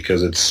honest with you,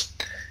 because it's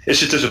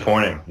just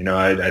disappointing.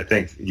 I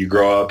think you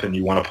grow up and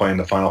you want to play in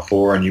the Final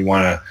Four and you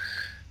want to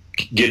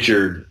get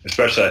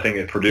especially I think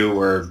at Purdue,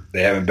 where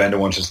they haven't been to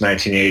one since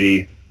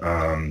 1980.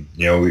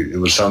 It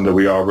was something that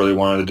we all really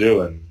wanted to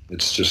do, and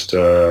it's just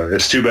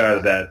it's too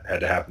bad that had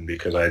to happen,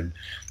 because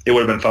it would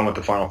have been fun with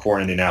the Final Four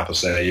in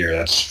Indianapolis that year,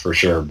 that's for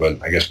sure.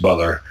 But I guess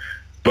Butler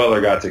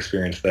got to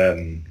experience that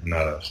and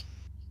not us.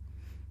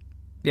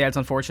 Yeah, it's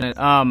unfortunate.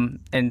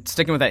 And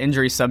sticking with that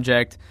injury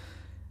subject,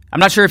 I'm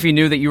not sure if you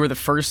knew that you were the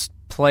first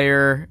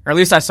player, or at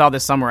least I saw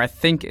this somewhere. I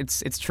think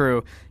it's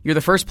true. You're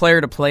the first player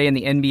to play in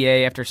the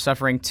NBA after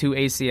suffering 2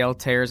 ACL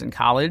tears in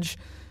college.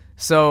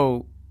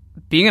 So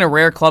being in a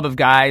rare club of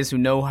guys who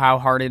know how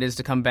hard it is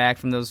to come back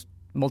from those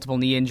multiple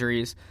knee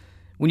injuries,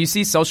 when you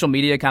see social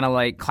media kind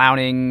of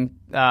clowning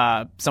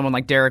someone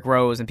like Derrick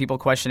Rose and people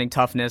questioning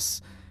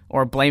toughness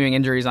or blaming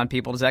injuries on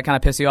people, does that kind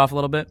of piss you off a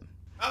little bit?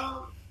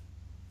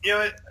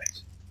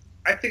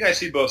 I think I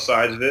see both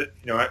sides of it.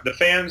 The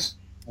fans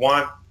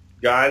want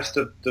guys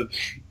to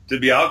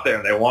be out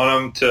there. They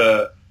want them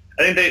to –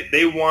 I think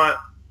they want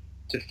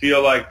to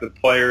feel like the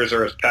players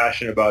are as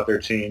passionate about their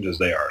teams as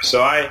they are.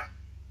 So I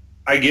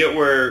get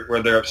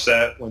where they're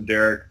upset when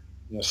Derrick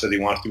said he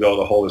wants to be able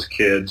to hold his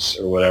kids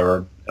or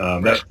whatever.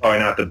 That's probably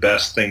not the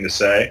best thing to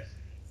say,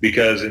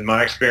 because in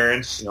my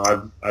experience, I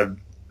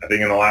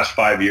think in the last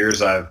 5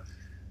 years I've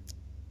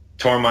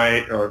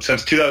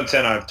since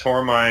 2010, I've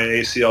torn my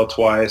ACL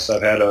twice.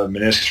 I've had a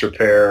meniscus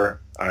repair.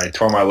 I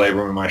tore my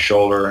labrum in my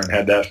shoulder and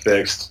had that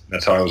fixed.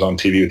 That's how I was on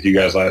TV with you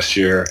guys last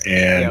year,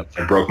 and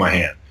I broke my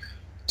hand.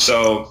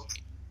 So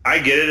I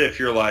get it if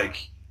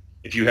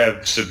you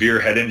have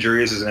severe head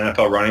injuries as an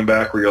NFL running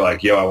back where you're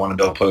like, I want to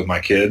be able to play with my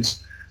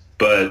kids.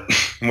 But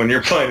when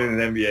you're playing in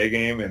an NBA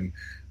game and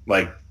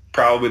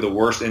probably the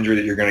worst injury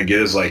that you're going to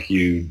get is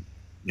you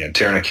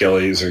tear an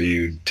Achilles or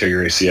you tear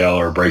your ACL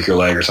or break your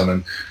leg or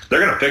something, they're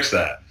going to fix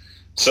that.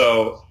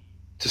 So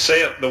to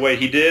say it the way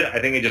he did, I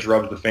think it just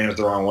rubs the fans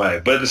the wrong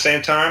way. But at the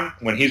same time,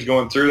 when he's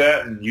going through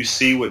that and you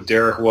see what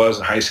Derrick was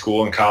in high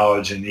school and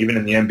college and even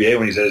in the NBA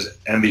when he's at his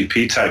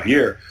MVP type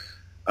year,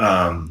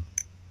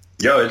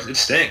 it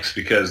stinks,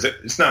 because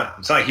it's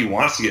not like he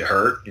wants to get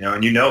hurt,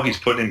 and he's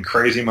putting in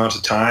crazy amounts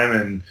of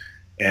time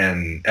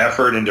and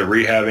effort into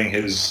rehabbing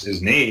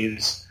his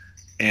knees.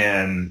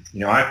 And,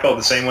 I felt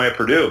the same way at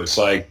Purdue. It's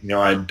I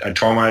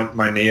tore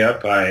my knee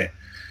up. I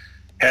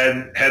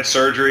had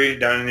surgery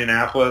down in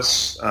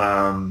Indianapolis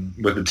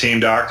with the team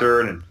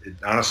doctor, and it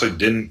honestly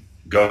didn't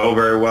go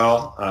very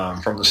well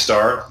from the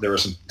start. There were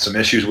some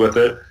issues with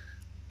it.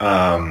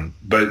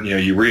 But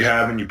you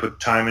rehab and you put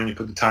the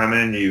time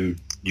in,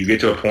 you get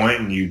to a point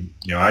and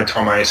I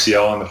tore my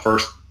ACL on the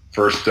first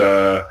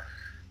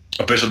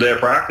official day of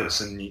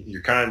practice, and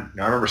you're kind of,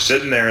 I remember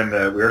sitting there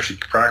we were actually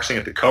practicing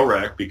at the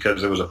co-rec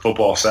because it was a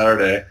football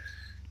Saturday,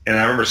 and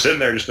I remember sitting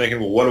there just thinking,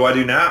 well, what do I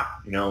do now?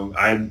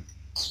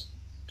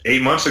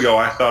 8 months ago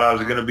I thought I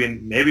was going to be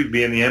in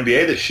the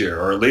NBA this year,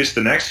 or at least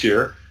the next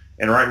year,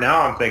 and right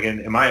now I'm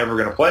thinking, am I ever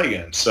going to play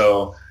again?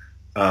 So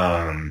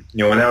when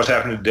that was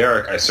happening to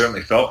Derek, I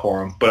certainly felt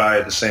for him, but I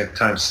at the same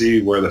time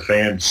see where the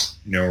fans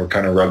were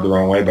kind of rubbed the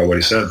wrong way by what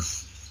he said.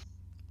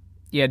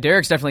 Yeah,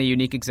 Derek's definitely a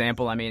unique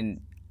example. I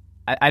mean,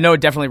 I know it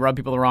definitely rubbed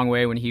people the wrong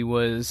way when he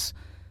was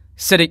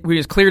sitting. He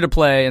was clear to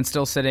play and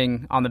still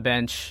sitting on the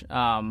bench.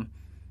 And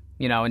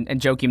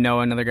Joakim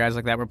Noah and other guys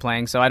like that were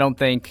playing. So I don't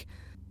think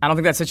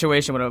that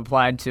situation would have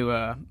applied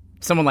to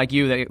someone like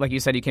you. That, like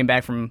you said, you came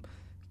back from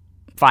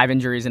 5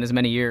 injuries in as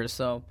many years.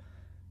 So,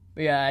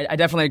 but yeah, I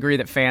definitely agree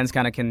that fans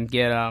kind of can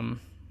get a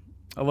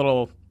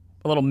little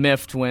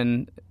miffed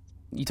when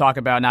you talk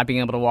about not being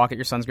able to walk at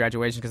your son's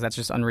graduation, because that's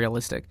just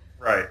unrealistic.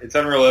 Right, it's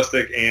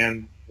unrealistic,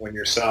 and when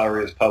your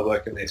salary is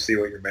public and they see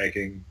what you're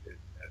making,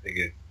 I think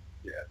it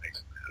makes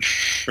it mad.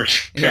 For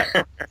sure.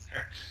 Yeah.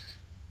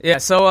 Yeah.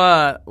 So,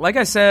 like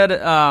I said,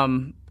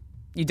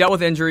 you dealt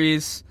with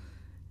injuries,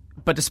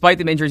 but despite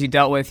the injuries you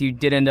dealt with, you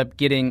did end up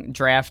getting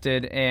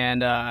drafted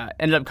and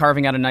ended up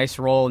carving out a nice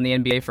role in the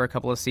NBA for a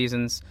couple of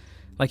seasons,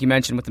 like you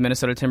mentioned, with the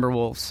Minnesota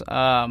Timberwolves.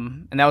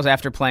 And that was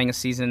after playing a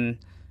season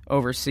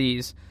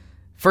overseas.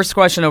 First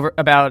question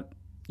about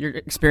your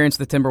experience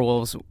with the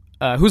Timberwolves.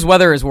 Whose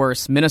weather is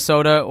worse,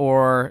 Minnesota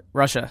or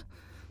Russia?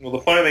 Well,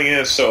 the funny thing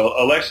is, so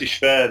Alexi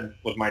Shved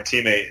was my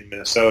teammate in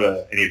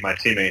Minnesota, and he's my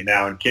teammate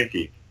now in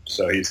Khimki.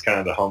 So he's kind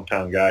of the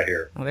hometown guy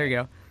here. Oh, there you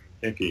go.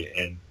 Khimki.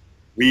 And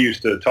we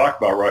used to talk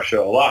about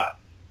Russia a lot.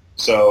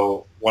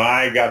 So when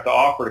I got the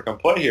offer to come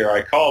play here,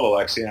 I called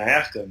Alexi and I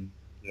asked him,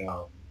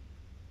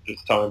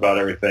 just tell me about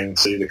everything,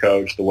 see the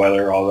coach, the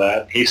weather, all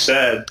that. He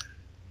said,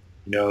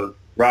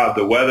 Rob,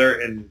 the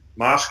weather in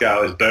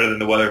Moscow is better than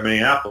the weather in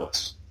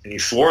Minneapolis. And he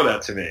swore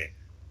that to me.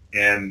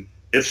 And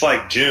it's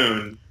like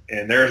June,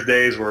 and there's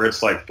days where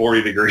it's like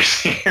 40 degrees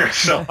here.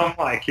 So I'm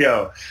like,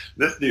 yo,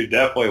 this dude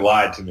definitely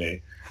lied to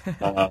me.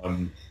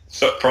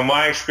 So from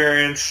my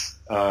experience,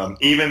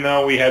 even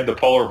though we had the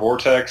polar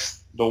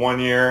vortex the one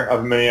year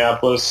of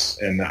Minneapolis,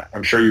 and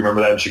I'm sure you remember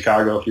that in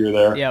Chicago if you were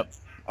there. Yep.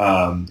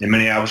 In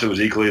Minneapolis, it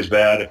was equally as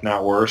bad, if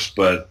not worse.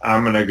 But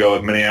I'm going to go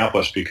with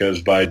Minneapolis because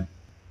by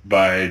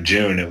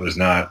June, it was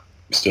not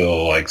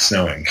still like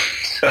snowing.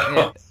 So.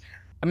 Yeah.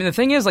 I mean, the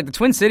thing is, like, the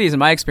Twin Cities, in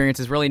my experience,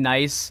 is really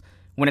nice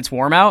when it's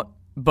warm out,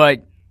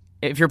 but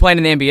if you're playing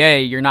in the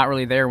NBA, you're not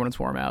really there when it's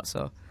warm out.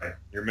 So right.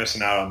 You're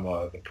missing out on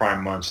the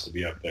prime months to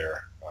be up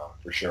there,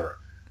 for sure.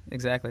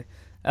 Exactly.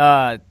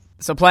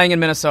 So playing in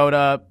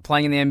Minnesota,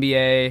 playing in the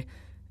NBA,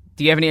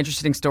 do you have any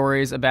interesting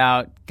stories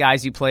about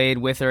guys you played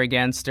with or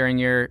against during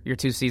your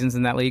 2 seasons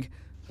in that league?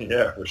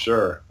 Yeah, for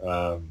sure.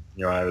 I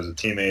was a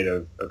teammate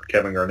of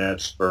Kevin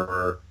Garnett's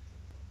for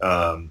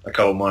a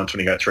couple months when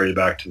he got traded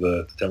back to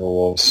the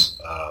Timberwolves.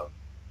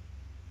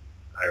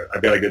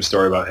 I've got a good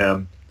story about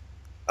him.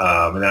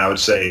 And then I would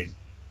say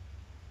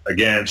I've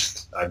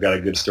got a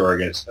good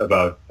story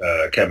about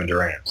Kevin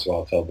Durant, so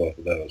I'll tell both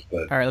of those.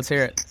 But all right, let's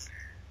hear it.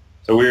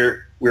 So we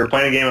were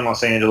playing a game in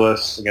Los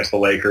Angeles against the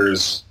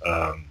Lakers.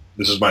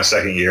 This was my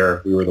second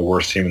year. We were the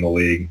worst team in the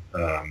league.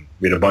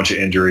 We had a bunch of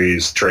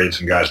injuries, traded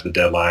some guys at the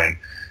deadline.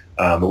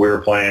 But we were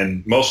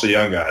playing mostly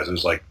young guys. It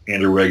was like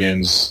Andrew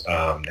Wiggins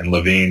and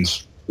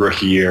Levine's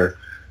rookie year.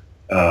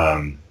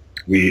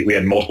 We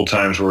had multiple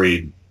times where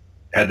we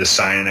had to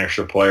sign an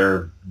extra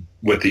player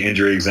with the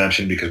injury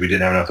exemption because we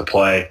didn't have enough to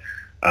play.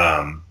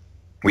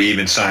 We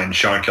even signed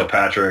Sean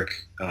Kilpatrick,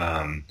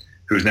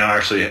 who's now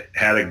actually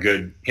had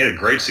a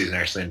great season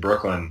actually in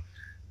Brooklyn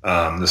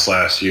this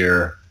last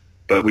year.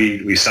 But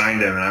we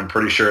signed him, and I'm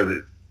pretty sure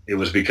that it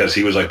was because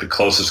he was like the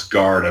closest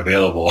guard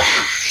available.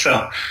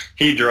 So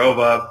he drove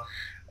up.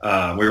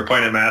 We were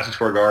playing at Madison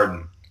Square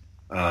Garden,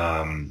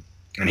 and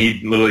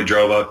he literally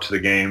drove up to the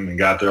game and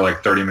got there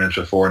like 30 minutes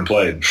before and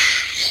played.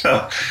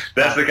 So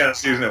that's the kind of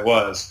season it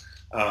was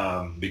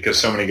because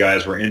so many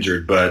guys were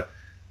injured. But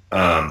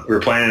we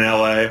were playing in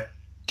L.A.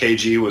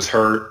 KG was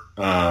hurt,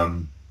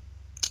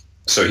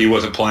 so he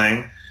wasn't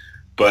playing.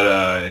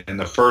 But in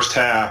the first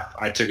half,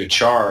 I took a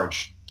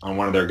charge on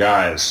one of their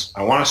guys.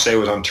 I want to say it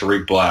was on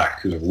Tariq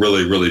Black, who's a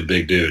really, really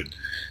big dude.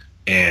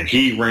 And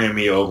he ran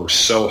me over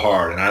so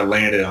hard, and I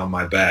landed on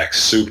my back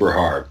super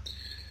hard.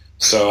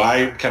 So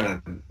I kind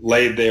of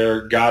laid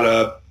there, got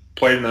up,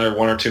 played another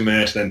 1 or 2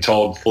 minutes, then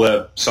told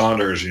Flip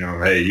Saunders,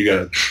 hey, you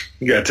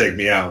gotta take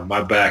me out.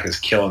 My back is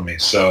killing me.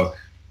 So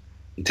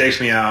he takes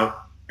me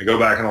out. I go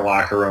back in the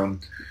locker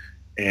room,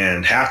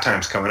 and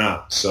halftime's coming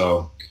up.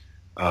 So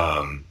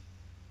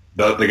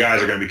the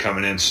guys are going to be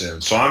coming in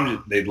soon.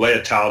 So they lay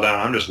a towel down.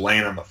 I'm just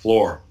laying on the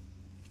floor.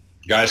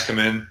 Guys come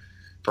in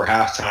for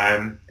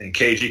halftime, and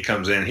KG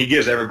comes in. He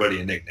gives everybody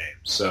a nickname.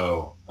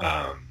 So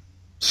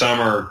some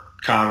are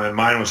common.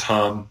 Mine was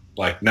Hum,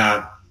 like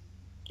not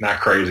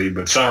crazy,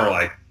 but some are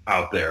like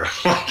out there.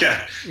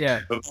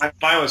 Yeah. But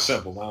mine was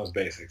simple. Mine was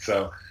basic.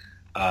 So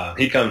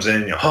he comes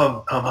in,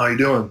 Hum, how you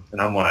doing?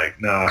 And I'm like,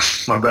 no,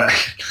 my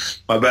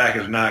back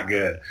is not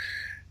good.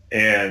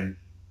 And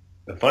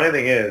the funny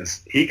thing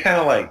is, he kind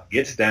of like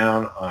gets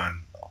down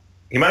on,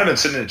 he might have been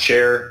sitting in a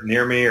chair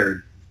near me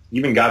or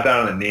even got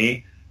down on a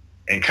knee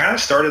and kind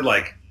of started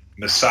like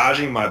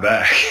massaging my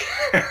back.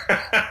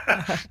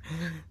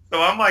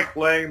 So I'm like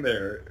laying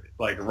there,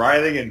 like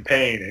writhing in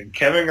pain, and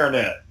Kevin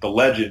Garnett, the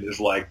legend, is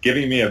like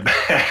giving me a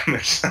back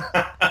massage.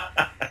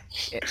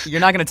 You're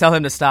not going to tell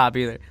him to stop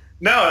either.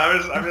 No,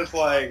 I'm just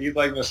like, he's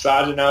like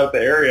massaging out the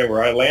area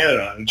where I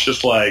landed on. It's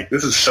just like,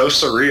 this is so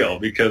surreal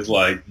because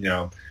like,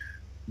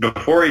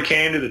 before he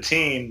came to the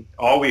team,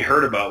 all we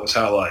heard about was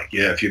how like,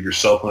 yeah, if you have your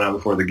cell phone out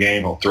before the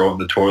game, he'll throw it in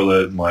the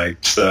toilet and like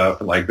stuff.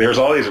 And like, there's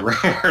all these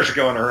rumors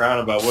going around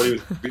about what he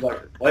would be like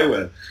to play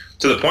with.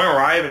 To the point where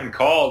I even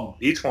called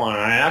Etuan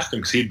and I asked him,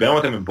 because he'd been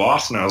with him in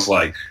Boston. I was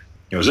like,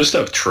 is this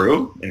stuff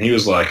true? And he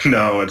was like,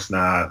 no, it's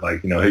not.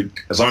 Like,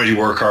 as long as you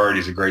work hard,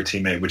 he's a great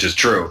teammate, which is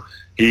true.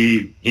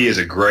 He is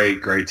a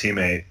great, great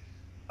teammate.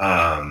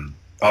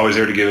 Always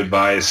there to give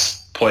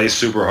advice, plays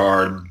super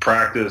hard,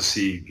 practice.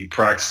 He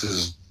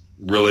practices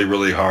really,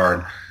 really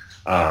hard.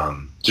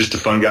 Just a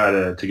fun guy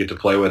to get to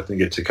play with and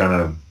get to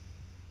kind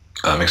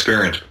of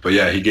experience. But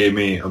yeah, he gave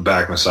me a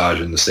back massage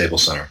in the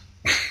Staples Center.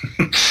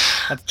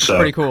 That's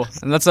pretty cool.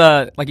 And that's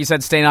like you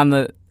said, staying on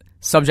the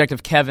subject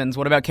of Kevin's.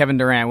 What about Kevin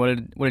Durant?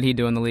 What did he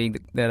do in the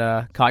league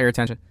that caught your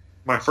attention?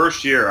 My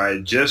first year, I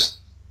had just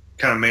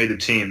kind of made the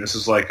team. This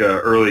is like an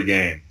early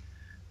game,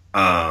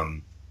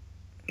 and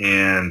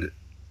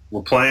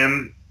we're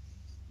playing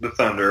the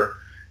Thunder,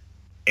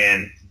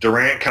 and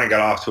Durant kind of got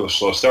off to a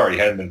slow start. He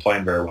hadn't been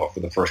playing very well for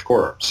the first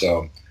quarter.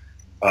 So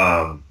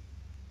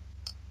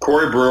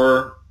Corey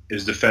Brewer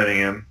is defending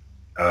him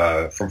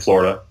from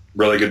Florida.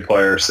 Really good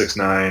player,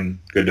 6'9",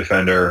 good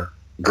defender,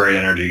 great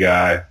energy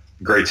guy,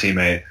 great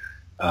teammate.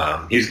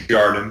 He's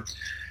guarding him.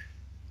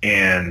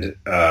 And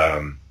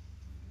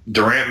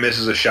Durant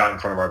misses a shot in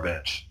front of our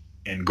bench.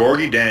 And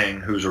Gorgie Dang,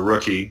 who's a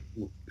rookie,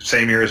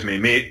 same year as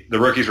me, the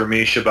rookies were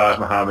me, Shabazz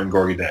Muhammad, and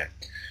Gorgie Dang.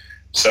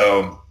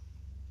 So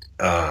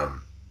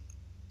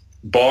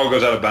ball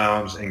goes out of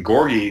bounds, and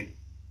Gorgie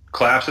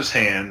claps his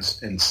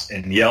hands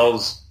and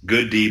yells,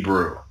 "Good D,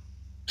 Brew."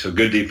 So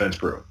good defense,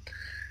 Brew.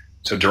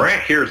 So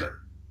Durant hears him.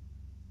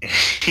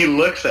 He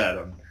looks at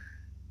him,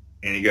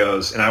 and he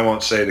goes, and I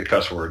won't say the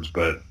cuss words,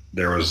 but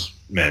there was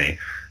many.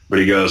 But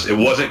he goes, "It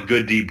wasn't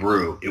good D,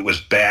 Brew. It was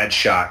bad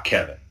shot,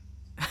 Kevin."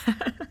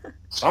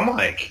 So I'm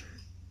like,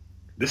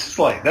 that's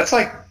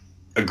like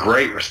a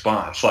great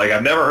response. Like,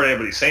 I've never heard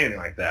anybody say anything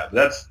like that.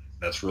 But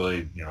that's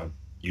really,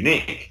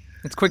 unique.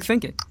 It's quick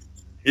thinking.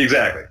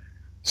 Exactly.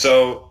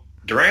 So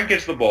Durant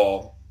gets the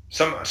ball.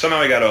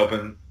 Somehow he got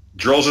open,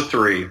 drills a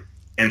three,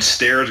 and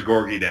stares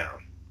Gorgie down.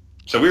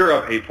 So we were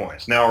up 8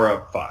 points. Now we're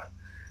up 5.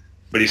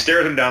 But he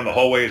stares him down the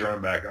whole way he's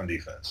running back on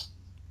defense.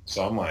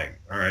 So I'm like,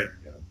 all right,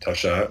 tough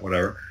shot,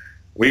 whatever.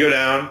 We go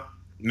down,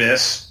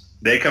 miss.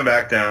 They come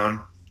back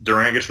down.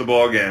 Durant gets the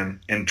ball again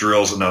and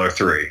drills another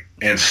 3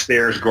 and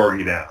stares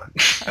Gorgie down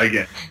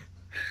again.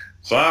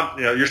 So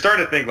you're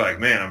starting to think like,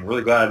 man, I'm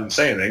really glad I didn't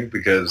say anything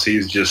because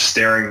he's just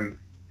staring,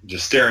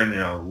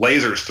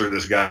 lasers through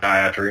this guy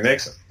after he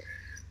makes them.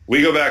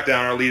 We go back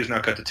down. Our lead is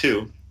now cut to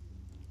 2,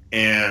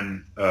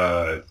 and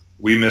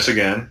we miss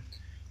again.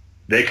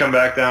 They come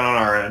back down on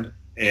our end,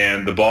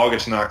 and the ball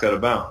gets knocked out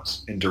of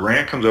bounds. And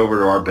Durant comes over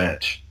to our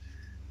bench,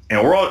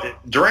 and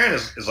Durant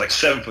is like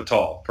 7 foot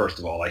tall. First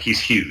of all, like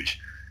he's huge.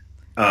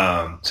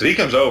 So he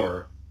comes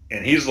over,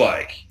 and he's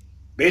like,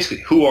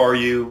 basically, who are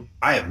you?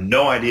 I have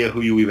no idea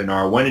who you even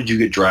are. When did you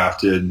get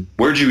drafted?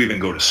 Where'd you even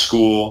go to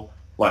school?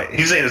 Like,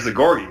 he's saying it's the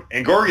Gorgie.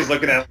 And Gorgie's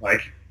looking at him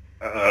like,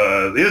 he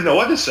doesn't know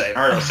what to say.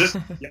 Our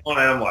assistant yelling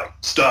at him like,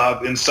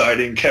 stop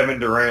inciting Kevin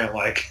Durant.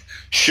 Like,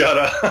 shut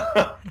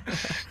up.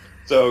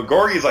 So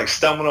Gorgie's like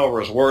stumbling over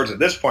his words. At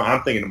this point,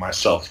 I'm thinking to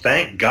myself,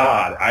 thank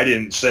God I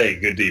didn't say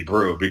good D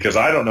Brew because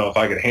I don't know if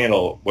I could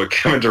handle what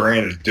Kevin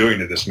Durant is doing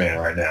to this man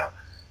right now.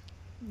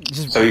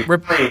 Just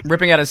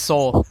ripping at his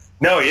soul.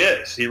 No, he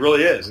is. He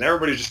really is. And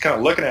everybody's just kind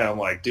of looking at him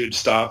like, dude,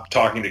 stop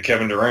talking to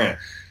Kevin Durant.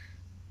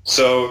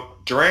 So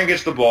Durant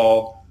gets the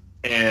ball,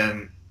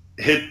 and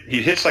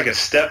he hits like a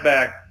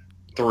step-back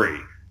 3,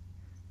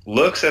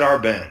 looks at our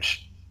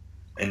bench,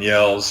 and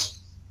yells,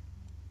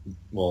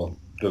 well,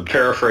 the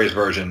paraphrase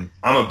version,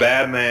 "I'm a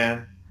bad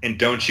man, and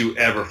don't you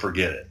ever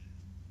forget it."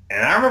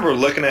 And I remember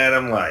looking at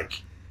him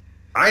like,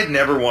 I'd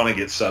never want to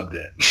get subbed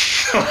in.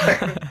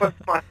 Like,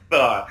 what's my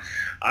thought?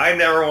 I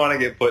never want to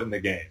get put in the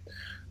game.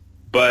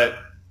 But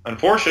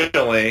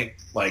unfortunately,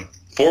 like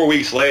 4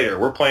 weeks later,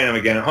 we're playing them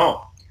again at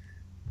home.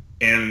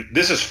 And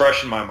this is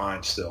fresh in my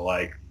mind still.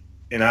 Like,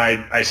 and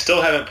I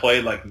still haven't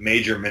played like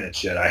major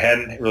minutes yet. I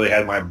hadn't really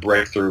had my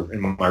breakthrough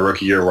in my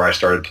rookie year where I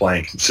started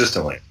playing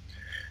consistently.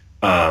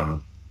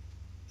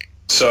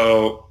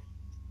 So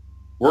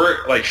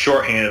we're like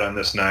shorthanded on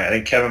this night. I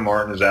think Kevin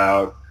Martin is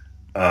out.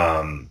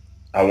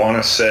 I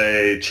want to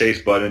say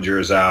Chase Budinger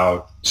is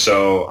out.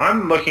 So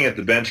I'm looking at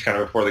the bench kind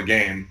of before the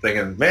game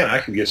thinking, man, I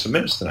could get some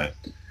minutes tonight.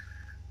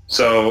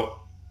 So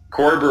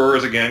Corey Brewer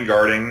is again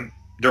guarding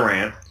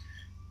Durant,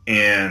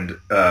 and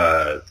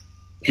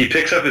he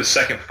picks up his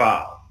second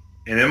foul.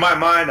 And in my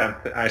mind,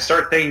 I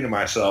start thinking to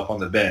myself on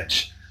the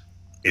bench,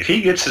 if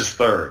he gets his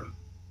third,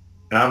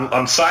 and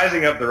I'm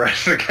sizing up the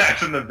rest of the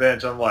guys on the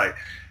bench, I'm like,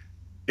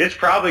 it's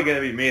probably going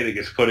to be me that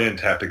gets put in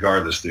to have to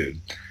guard this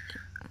dude.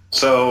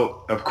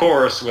 So, of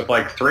course, with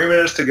like 3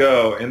 minutes to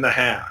go in the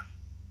half,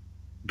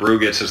 Brew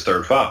gets his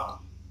third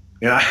foul.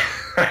 And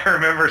I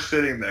remember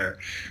sitting there,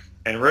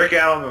 and Rick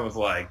Allen was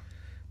like,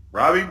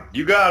 Robbie,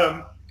 you got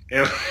him.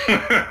 And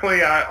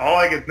literally, all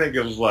I could think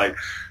of was like,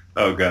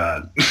 oh,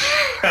 God.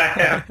 I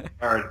have to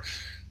guard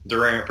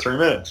Durant for 3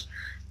 minutes.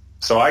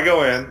 So I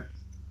go in,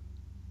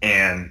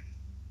 and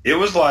it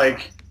was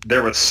like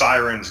there were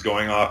sirens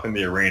going off in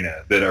the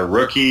arena that a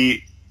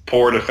rookie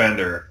poor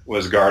defender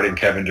was guarding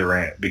Kevin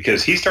Durant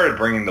because he started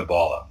bringing the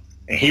ball up.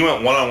 And he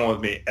went one-on-one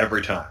with me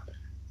every time.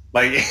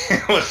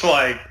 It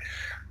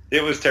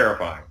was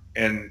terrifying.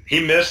 And he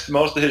missed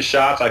most of his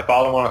shots. I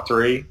fouled him on a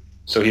three,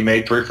 so he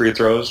made 3 free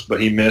throws, but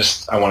he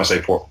missed, I want to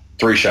say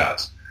 3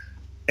 shots.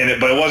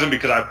 But it wasn't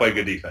because I played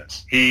good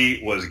defense.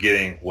 He was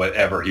getting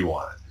whatever he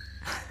wanted.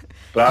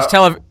 But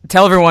Just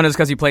tell everyone it's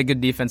because you played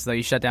good defense, though.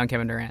 You shut down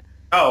Kevin Durant.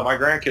 Oh, my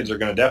grandkids are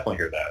going to definitely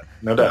hear that,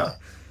 no doubt.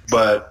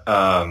 But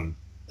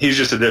he's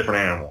just a different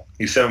animal.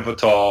 He's 7 foot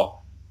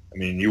tall. I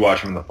mean, you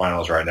watch him in the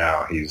finals right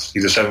now. He's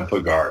a 7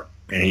 foot guard,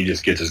 and he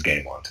just gets his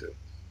game on too.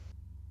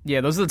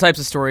 Yeah, those are the types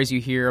of stories you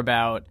hear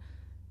about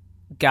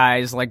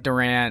guys like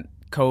Durant,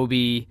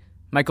 Kobe,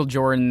 Michael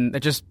Jordan.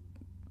 That just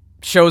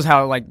shows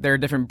how like they're a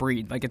different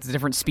breed. Like it's a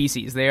different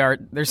species. They're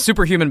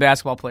superhuman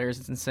basketball players.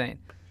 It's insane.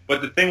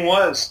 But the thing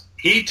was,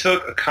 he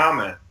took a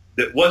comment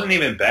that wasn't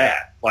even bad.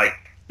 Like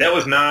that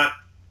was not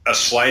a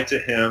slight to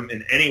him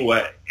in any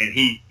way, and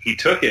he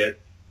took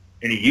it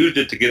and he used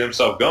it to get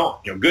himself going.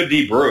 You know, good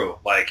D Brew.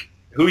 Like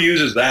who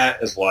uses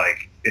that as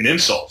like an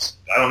insult?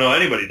 I don't know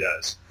anybody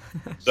does.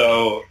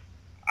 So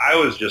I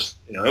was just,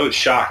 it was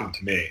shocking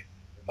to me.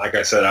 Like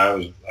I said, I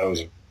was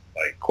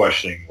like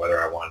questioning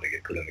whether I wanted to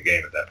get put in the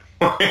game at that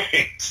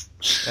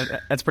point.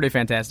 That's pretty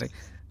fantastic.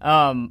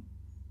 One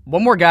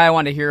more guy I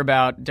wanted to hear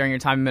about during your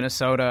time in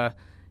Minnesota,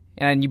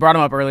 and you brought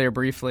him up earlier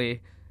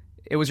briefly.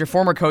 It was your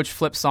former coach,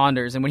 Flip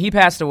Saunders. And when he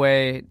passed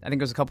away, I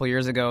think it was a couple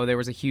years ago, there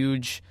was a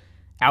huge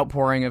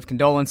outpouring of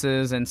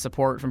condolences and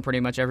support from pretty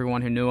much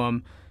everyone who knew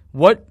him.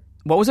 What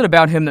was it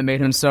about him that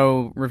made him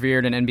so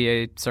revered in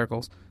NBA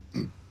circles?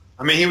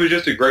 I mean, he was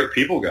just a great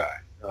people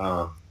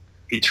guy.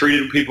 He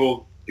treated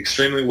people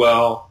extremely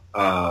well. He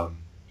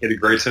had a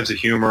great sense of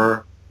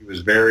humor. He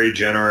was very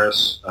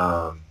generous.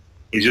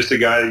 He's just a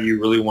guy that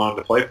you really wanted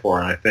to play for.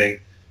 And I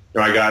think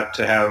I got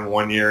to have him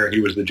one year.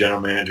 He was the general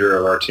manager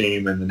of our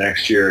team, and the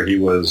next year he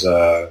was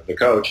the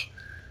coach.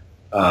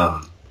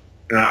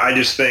 And I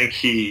just think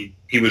he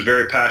was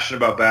very passionate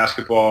about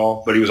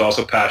basketball, but he was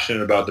also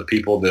passionate about the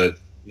people that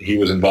he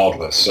was involved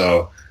with.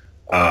 So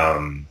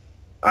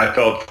I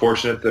felt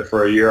fortunate that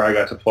for a year I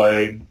got to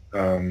play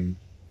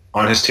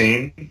on his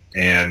team.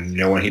 And,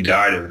 when he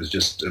died, it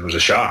was a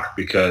shock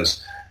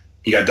because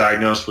he got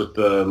diagnosed with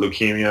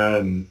leukemia,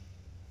 and,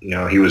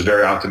 he was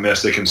very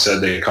optimistic and said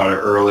they caught it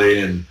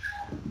early, and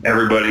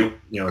everybody,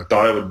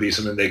 thought it would be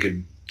something they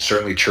could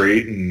certainly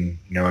treat, and,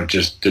 it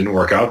just didn't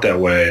work out that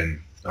way.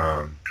 And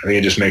I think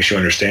it just makes you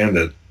understand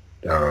that,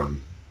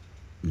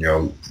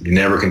 you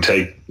never can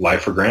take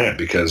life for granted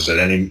because at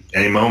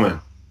any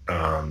moment,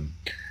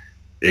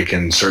 it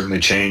can certainly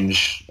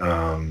change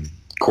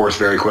course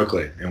very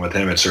quickly. And with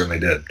him, it certainly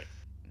did.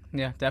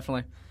 Yeah,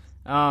 definitely.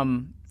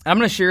 I'm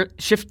going to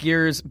shift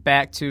gears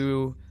back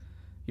to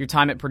your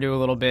time at Purdue a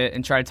little bit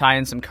and try to tie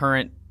in some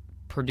current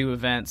Purdue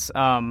events.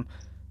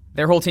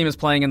 Their whole team is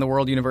playing in the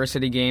World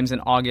University Games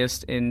in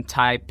August in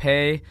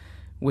Taipei,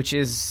 which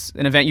is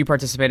an event you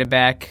participated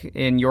back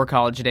in your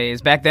college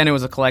days. Back then, it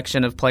was a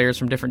collection of players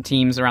from different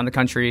teams around the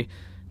country.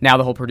 Now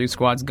the whole Purdue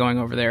squad's going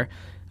over there.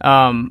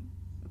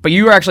 But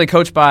you were actually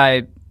coached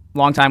by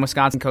longtime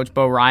Wisconsin coach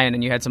Bo Ryan,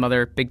 and you had some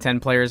other Big Ten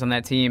players on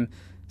that team.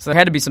 So there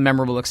had to be some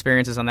memorable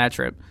experiences on that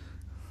trip.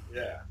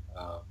 Yeah.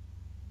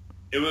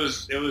 It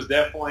was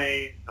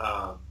definitely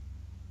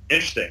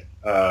interesting.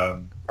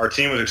 Our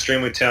team was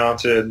extremely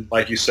talented.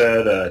 Like you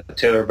said,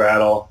 Taylor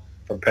Battle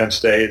from Penn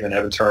State, and then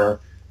Evan Turner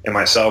and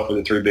myself were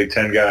the 3 Big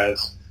Ten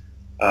guys.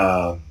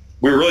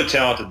 We were really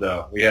talented,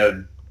 though. We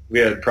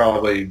had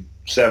probably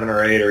 7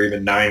 or 8 or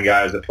even 9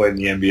 guys that played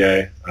in the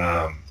NBA.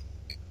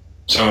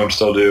 Some of them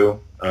still do.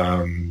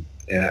 I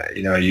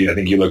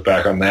think you look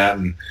back on that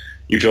and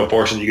you feel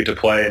fortunate you get to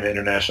play in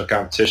international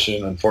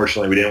competition.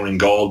 Unfortunately, we didn't win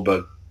gold,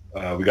 but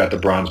we got the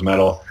bronze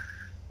medal.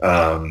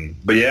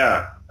 But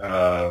yeah,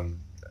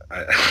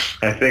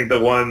 I think the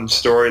one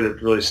story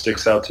that really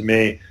sticks out to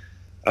me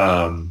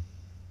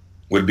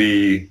would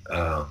be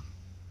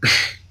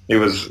we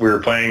were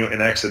playing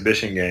an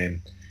exhibition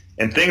game,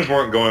 and things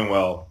weren't going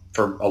well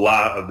for a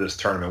lot of this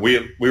tournament.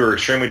 We were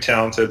extremely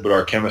talented, but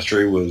our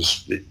chemistry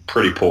was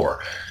pretty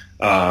poor.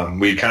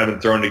 We'd kind of been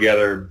thrown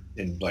together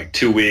in like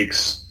 2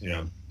 weeks.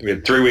 We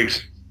had 3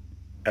 weeks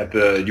at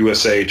the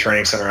USA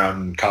Training Center out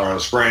in Colorado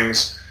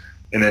Springs.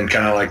 and then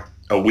kind of like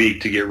a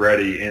week to get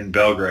ready in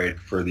Belgrade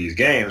for these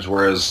games.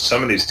 Whereas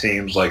some of these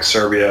teams like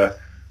Serbia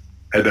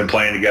had been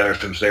playing together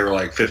since they were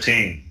like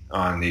 15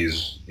 on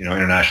these,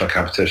 international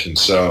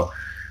competitions. So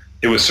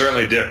it was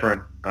certainly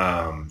different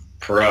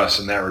for us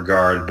in that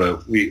regard,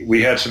 but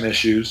we had some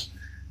issues.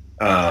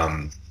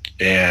 And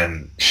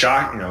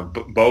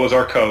Bo was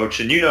our coach,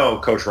 and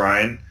Coach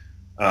Ryan,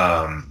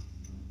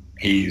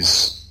 he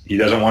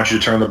doesn't want you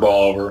to turn the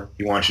ball over.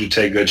 He wants you to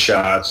take good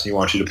shots. He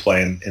wants you to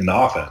play in the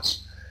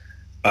offense.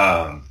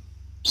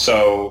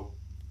 So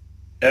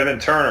Evan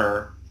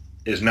Turner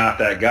is not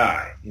that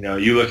guy.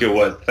 You look at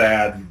what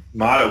Thad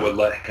Matta would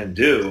let him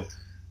do,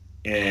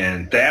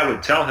 and Thad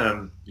would tell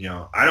him,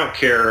 I don't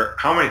care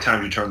how many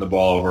times you turn the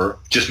ball over,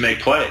 just make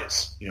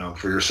plays,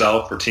 for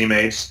yourself, for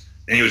teammates.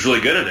 And he was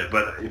really good at it.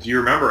 But if you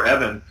remember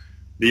Evan,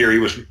 the year he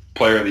was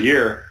player of the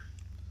year,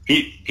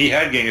 he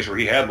had games where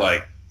he had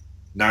like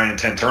 9 and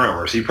 10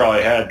 turnovers. He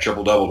probably had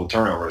triple-double to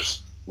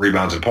turnovers,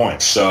 rebounds, and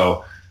points.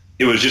 So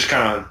it was just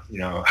kind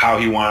of, how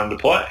he wanted to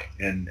play.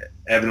 And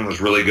Evan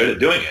was really good at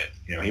doing it.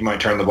 He might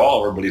turn the ball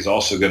over, but he's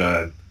also going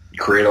to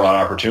create a lot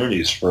of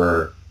opportunities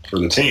for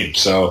the team.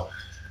 So,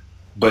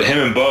 but him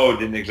and Bo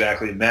didn't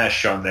exactly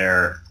mesh on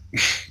their,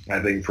 I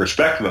think,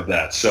 perspective of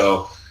that.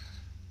 So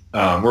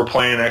we're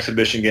playing an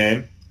exhibition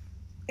game,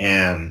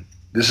 and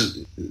this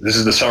is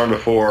the summer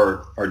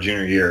before our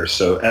junior year.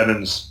 So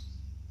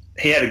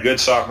he had a good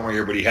sophomore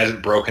year, but he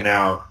hasn't broken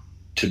out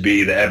to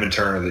be the Evan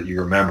Turner that you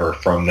remember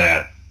from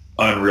that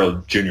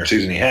unreal junior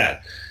season he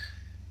had.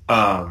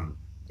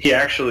 He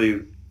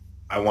actually,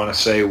 I want to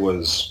say,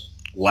 was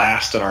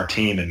last on our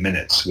team in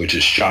minutes, which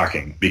is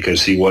shocking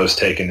because he was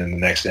taken in the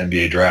next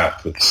NBA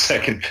draft with the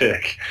second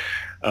pick.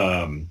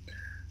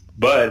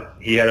 But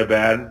he had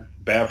a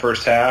bad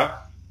first half,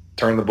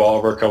 turned the ball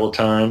over a couple of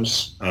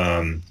times,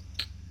 and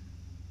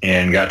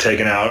got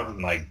taken out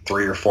in like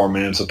 3 or 4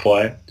 minutes of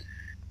play.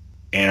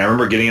 And I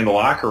remember getting in the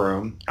locker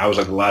room. I was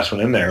like the last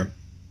one in there.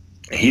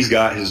 He's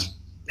got his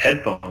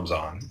headphones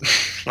on,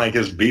 like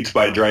his Beats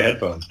by Dre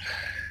headphones.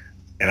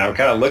 And I'm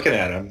kind of looking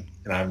at him,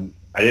 and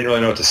I didn't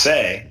really know what to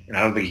say, and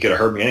I don't think he could have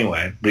heard me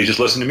anyway, but he just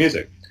listened to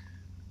music.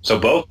 So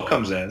Bo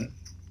comes in,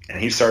 and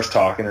he starts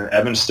talking, and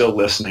Evan's still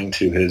listening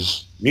to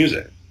his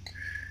music.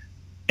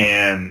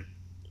 And,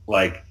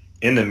 like,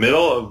 in the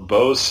middle of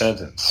Bo's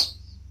sentence,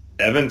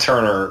 Evan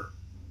Turner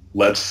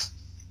lets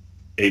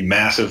a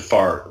massive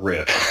fart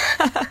rip.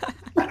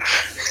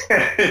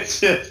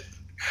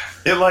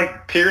 It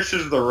like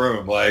pierces the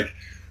room. Like,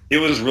 it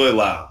was really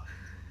loud.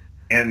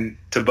 And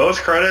to Bo's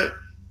credit,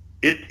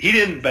 he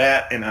didn't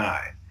bat an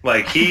eye.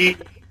 Like, he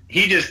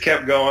just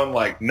kept going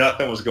like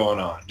nothing was going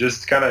on.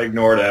 Just kind of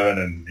ignored Evan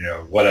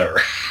and,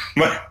 whatever.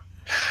 But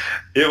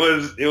it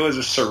was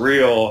a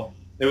surreal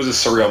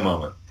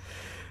moment.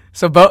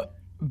 So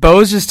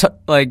Bo's just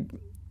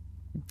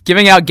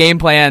giving out game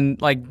plan,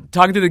 like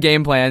talking through the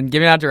game plan,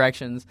 giving out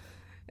directions,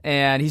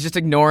 and he's just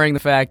ignoring the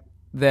fact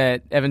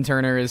that Evan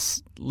Turner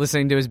is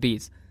listening to his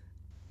beats.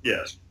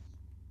 Yes.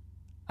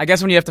 I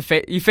guess when you have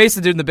to you face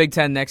the dude in the Big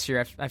Ten next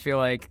year, I feel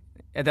like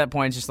at that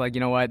point it's just like, you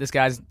know what, this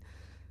guy's,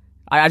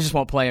 I just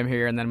won't play him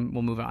here, and then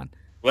we'll move on.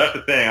 Well, that's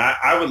the thing.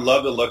 I would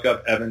love to look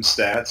up Evan's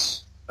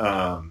stats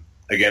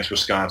against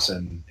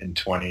Wisconsin in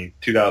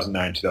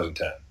 2009,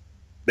 2010.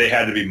 They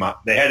had to be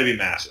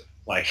massive.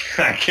 Like,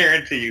 I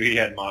guarantee you he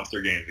had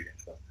monster games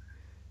against them.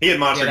 He had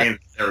monster games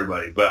against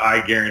everybody, but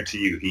I guarantee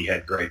you he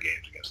had great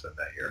games against them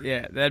that year.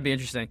 Yeah, that'd be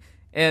interesting.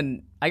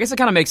 And I guess it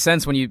kind of makes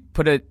sense when you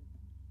put it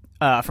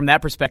from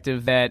that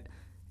perspective that,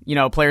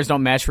 players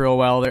don't mesh real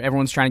well.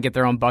 Everyone's trying to get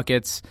their own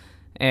buckets,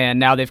 and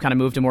now they've kind of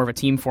moved to more of a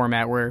team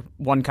format where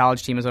one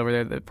college team is over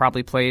there that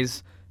probably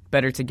plays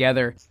better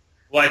together.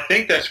 Well, I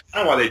think that's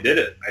kind of why they did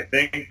it. I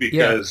think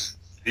because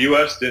the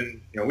U.S.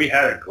 didn't, we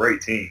had a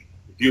great team.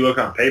 If you look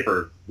on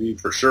paper, we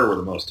for sure were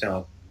the most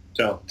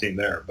talented team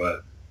there,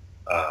 but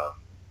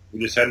we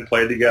just hadn't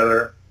played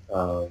together.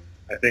 I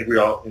think we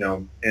all,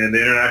 and in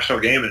the international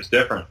game, it's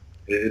different.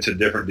 It's a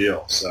different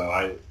deal. So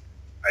I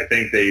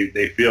think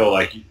they feel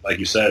like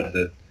you said,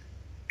 that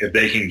if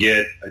they can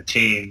get a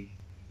team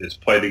that's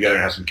played together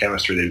and has some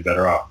chemistry, they'd be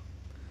better off.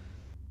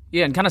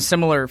 Yeah, and kind of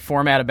similar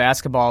format of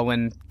basketball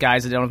when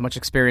guys that don't have much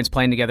experience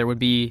playing together would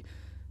be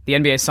the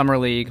NBA Summer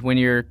League when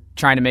you're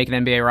trying to make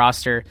an NBA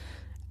roster.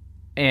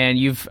 And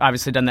you've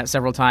obviously done that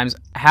several times.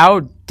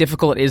 How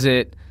difficult is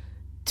it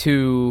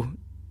to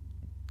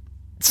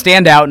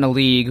stand out in a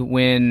league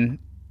when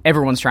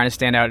everyone's trying to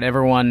stand out and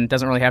everyone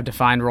doesn't really have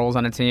defined roles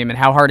on a team? And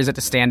how hard is it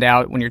to stand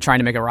out when you're trying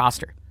to make a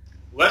roster?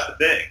 Well, that's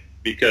the thing,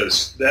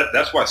 because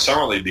that's why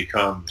Summer League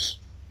becomes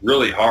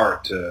really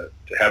hard to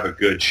have a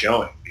good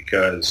showing,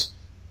 because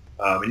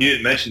and you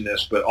didn't mention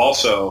this, but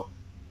also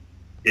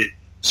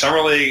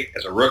Summer League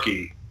as a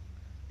rookie,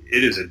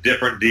 it is a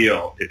different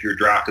deal if you're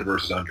drafted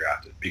versus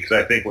undrafted, because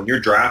I think when you're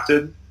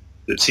drafted,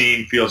 the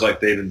team feels like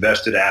they've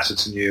invested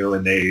assets in you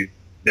and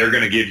they're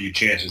going to give you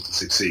chances to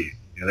succeed.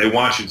 They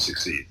want you to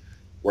succeed.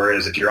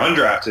 Whereas if you're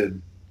undrafted,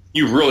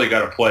 you've really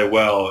got to play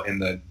well in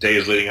the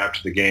days leading up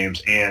to the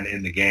games and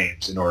in the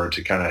games in order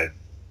to kind of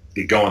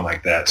get going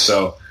like that.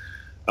 So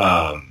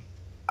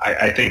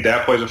I think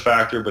that plays a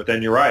factor. But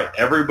then you're right.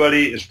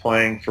 Everybody is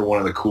playing for one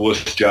of the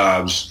coolest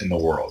jobs in the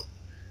world.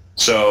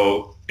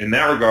 So in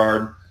that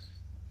regard,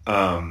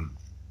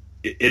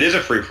 it is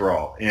a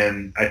free-for-all.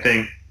 And I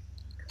think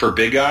for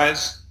big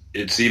guys,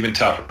 it's even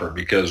tougher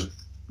because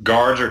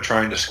guards are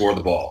trying to score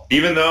the ball.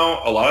 Even though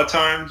a lot of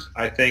times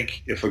I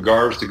think if a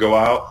guard was to go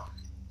out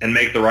and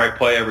make the right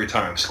play every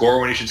time, score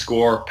when he should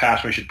score,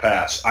 pass when he should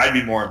pass, I'd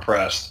be more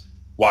impressed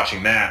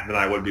watching that than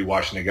I would be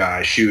watching a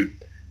guy shoot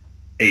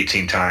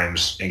 18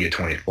 times and get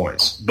 20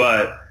 points.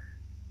 But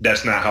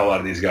that's not how a lot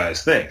of these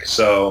guys think.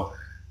 So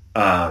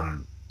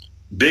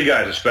big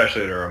guys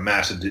especially are a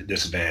massive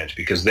disadvantage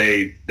because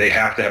they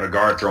have to have a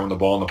guard throwing the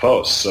ball in the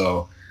post.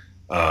 So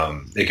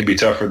it can be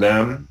tough for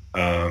them.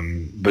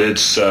 But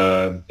it's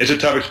a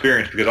tough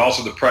experience because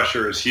also the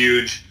pressure is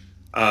huge.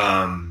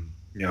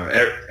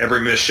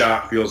 Every missed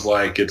shot feels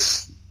like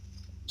it's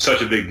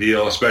such a big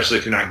deal, especially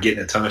if you're not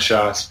getting a ton of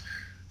shots.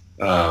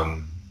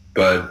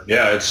 But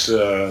yeah, it's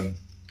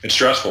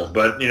stressful.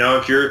 But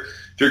if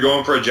you're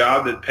going for a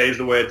job that pays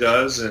the way it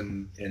does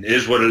and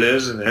is what it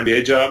is, an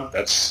NBA job,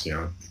 that's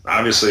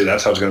obviously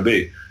that's how it's going to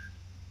be.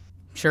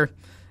 Sure.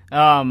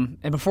 And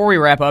before we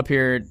wrap up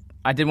here,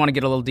 I did want to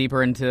get a little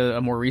deeper into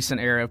a more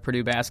recent era of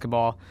Purdue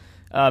basketball.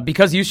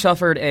 Because you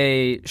suffered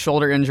a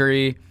shoulder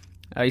injury,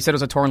 you said it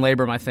was a torn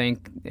labrum, I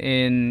think,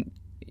 in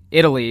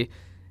Italy.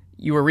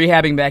 You were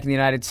rehabbing back in the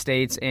United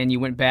States, and you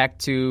went back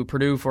to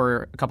Purdue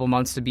for a couple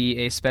months to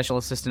be a special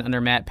assistant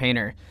under Matt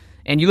Painter.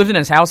 And you lived in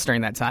his house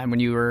during that time when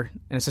you were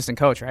an assistant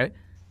coach, right?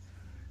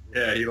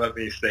 Yeah, he let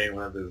me stay in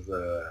one of his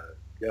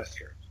guest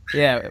rooms.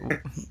 Yeah.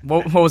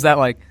 What was that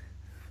like?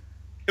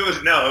 It was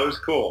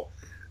cool.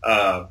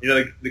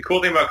 The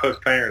cool thing about Coach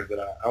Painter is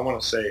that I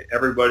want to say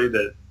everybody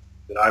that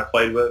I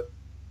played with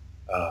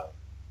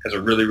has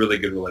a really, really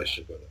good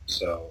relationship with him.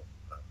 So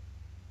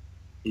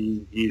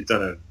he's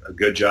done a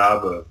good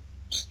job of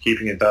just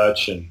keeping in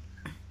touch, and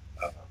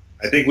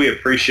I think we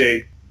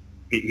appreciate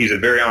he's a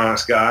very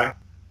honest guy,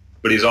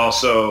 but he's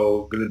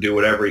also going to do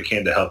whatever he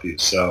can to help you.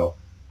 So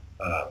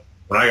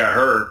when I got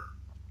hurt,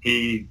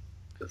 he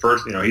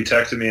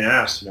texted me and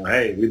asked,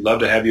 hey, we'd love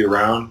to have you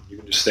around. You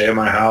can just stay at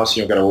my house.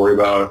 You don't got to worry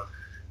about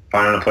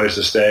finding a place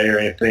to stay or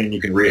anything.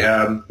 You can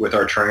rehab with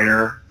our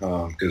trainer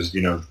because,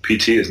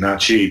 PT is not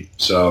cheap.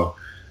 So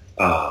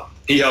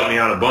he helped me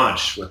out a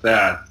bunch with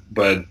that.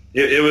 But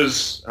it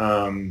was,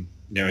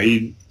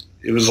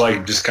 it was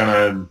like just kind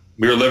of,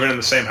 we were living in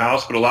the same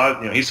house, but a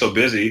lot of, he's so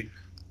busy,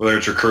 whether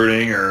it's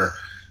recruiting or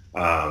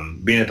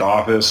being at the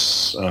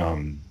office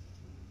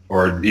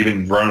or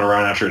even running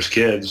around after his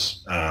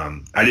kids.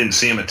 I didn't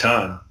see him a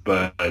ton,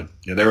 but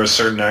there were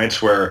certain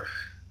nights where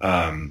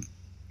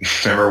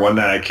remember one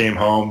night I came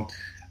home,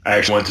 I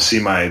actually went to see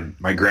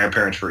my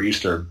grandparents for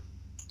Easter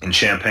in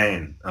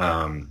Champaign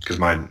because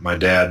my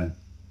dad's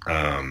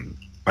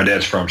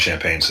from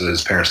Champaign, so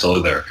his parents still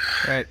live there.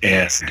 Right.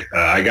 And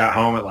I got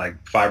home at like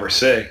 5 or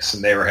 6,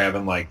 and they were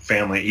having like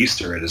family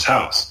Easter at his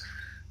house.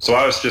 So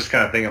I was just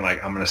kind of thinking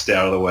like, I'm going to stay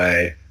out of the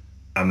way.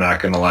 I'm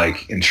not going to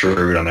like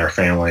intrude on their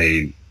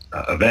family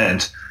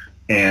event.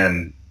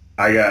 And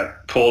I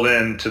got pulled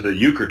into the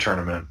euchre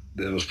tournament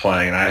that was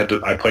playing,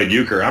 and I played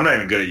euchre. I'm not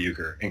even good at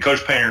euchre, and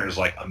Coach Painter is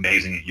like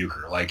amazing at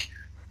euchre. Like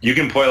you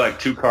can play like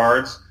 2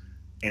 cards,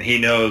 and he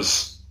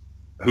knows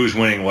who's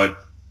winning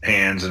what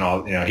hands and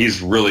all.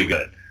 He's really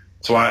good.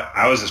 So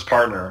I was his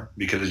partner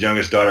because his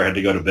youngest daughter had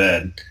to go to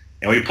bed,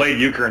 and we played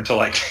euchre until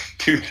like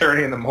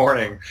 2:30 in the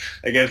morning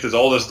against his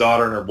oldest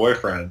daughter and her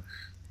boyfriend.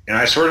 And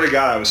I swear to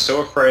God, I was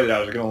so afraid that I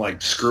was going to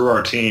like screw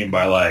our team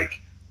by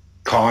like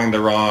calling the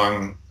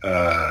wrong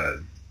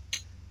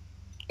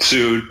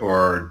suit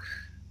or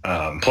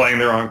playing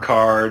the wrong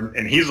card.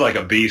 And he's like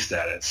a beast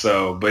at it.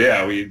 So, but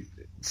yeah,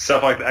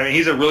 stuff like that. I mean,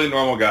 he's a really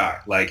normal guy.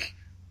 Like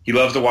he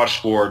loves to watch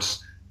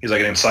sports. He's like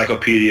an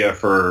encyclopedia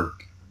for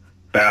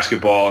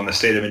basketball in the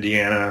state of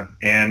Indiana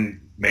and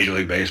Major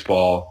League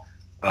Baseball.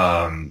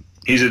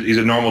 He's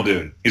a normal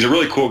dude. He's a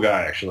really cool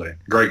guy, actually.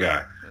 Great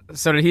guy.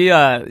 So did he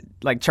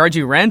charge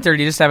you rent, or did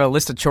he just have a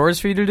list of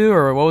chores for you to do,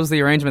 or what was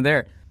the arrangement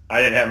there?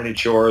 I didn't have any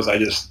chores. I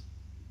just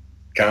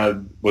kind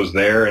of was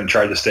there and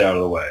tried to stay out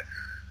of the way.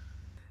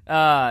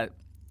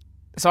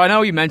 So I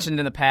know you mentioned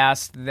in the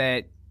past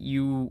that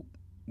you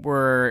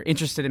were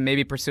interested in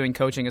maybe pursuing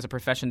coaching as a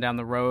profession down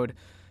the road.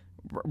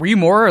 Were you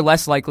more or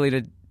less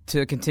likely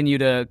to continue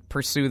to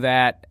pursue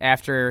that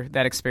after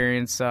that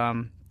experience,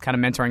 kind of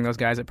mentoring those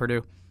guys at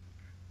Purdue?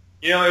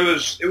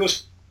 It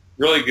was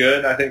really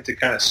good, I think, to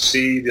kind of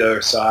see the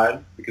other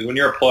side, because when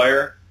you're a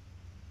player,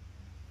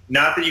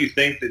 not that you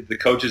think that the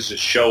coaches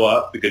just show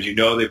up because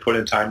they put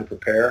in time to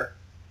prepare,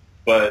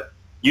 but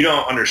you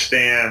don't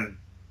understand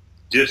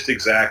just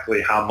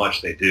exactly how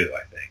much they do,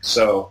 I think.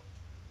 So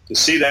to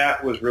see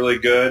that was really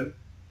good.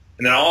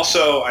 And then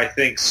also, I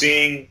think,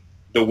 seeing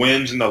the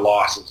wins and the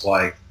losses.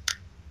 Like,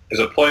 as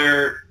a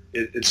player,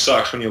 it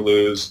sucks when you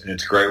lose, and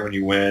it's great when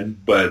you win.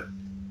 But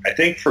I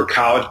think for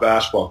college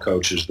basketball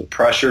coaches, the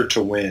pressure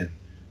to win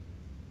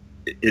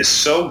is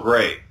so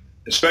great,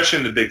 especially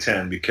in the Big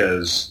Ten,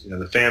 because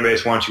the fan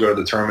base wants you to go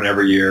to the tournament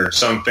every year.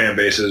 Some fan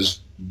bases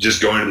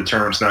just going to the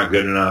tournament's not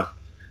good enough.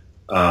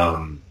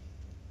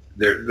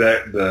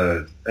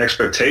 The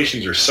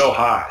expectations are so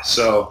high.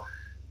 So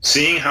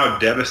seeing how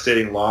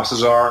devastating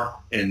losses are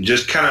and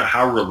just kind of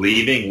how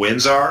relieving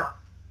wins are,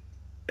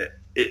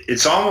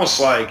 it's almost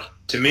like,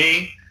 to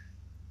me,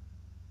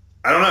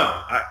 I don't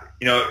know.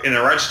 In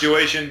the right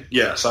situation,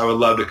 yes, I would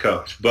love to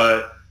coach.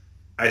 But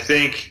I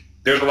think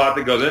there's a lot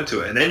that goes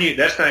into it. And then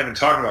that's not even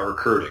talking about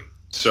recruiting.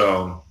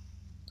 So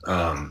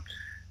I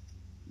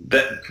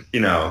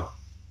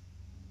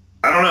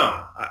don't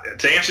know.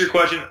 To answer your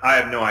question, I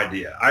have no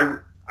idea.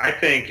 I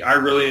think I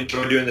really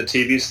enjoy doing the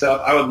TV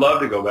stuff. I would love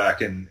to go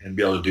back and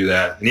be able to do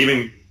that and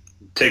even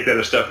take that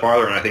a step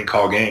farther and I think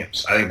call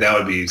games. I think that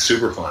would be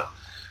super fun.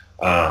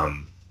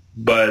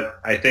 But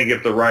I think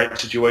if the right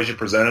situation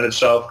presented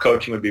itself,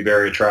 coaching would be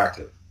very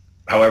attractive.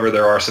 However,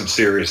 there are some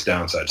serious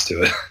downsides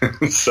to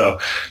it. So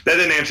that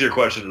didn't answer your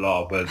question at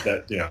all, but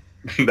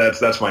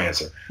that's my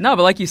answer. No,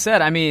 but like you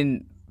said, I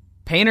mean,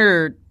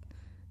 Painter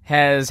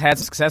has had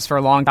success for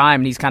a long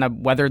time, and he's kind of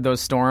weathered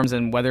those storms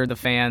and weathered the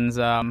fans'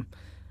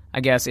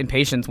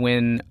 impatience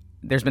when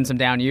there's been some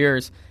down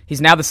years. He's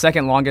now the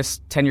second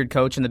longest tenured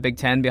coach in the Big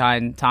Ten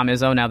behind Tom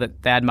Izzo, now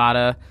that Thad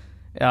Matta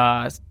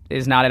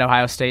is not at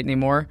Ohio State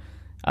anymore.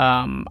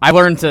 I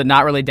learned to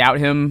not really doubt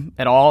him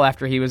at all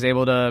after he was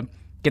able to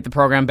get the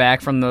program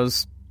back from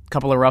those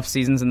couple of rough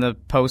seasons in the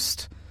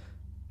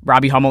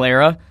post-Robbie Hummel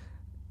era.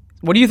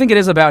 What do you think it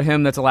is about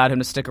him that's allowed him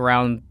to stick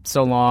around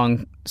so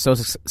long, so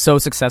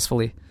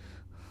successfully?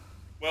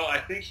 Well, I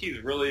think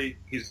he's really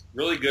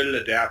good at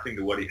adapting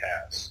to what he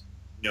has.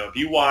 If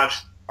you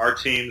watched our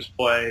teams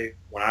play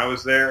when I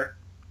was there,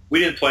 we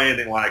didn't play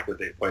anything like what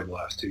they played the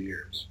last 2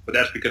 years. But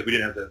that's because we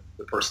didn't have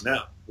the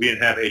personnel. We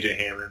didn't have A.J.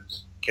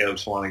 Hammonds, Caleb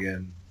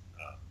Swanigan,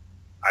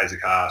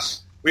 Isaac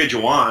Haas. We had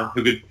Juwan,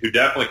 who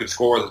definitely could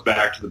score with his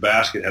back to the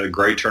basket, had a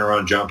great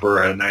turnaround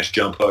jumper, had a nice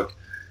jump hook.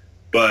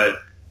 But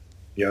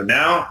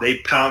now they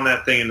pound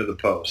that thing into the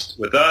post.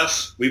 With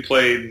us, we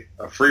played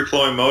a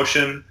free-flowing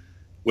motion,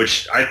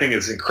 which I think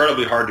is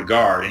incredibly hard to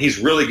guard, and he's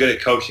really good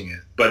at coaching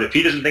it. But if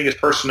he doesn't think his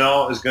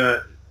personnel is going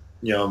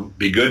to,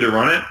 be good to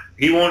run it,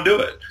 he won't do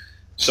it.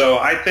 So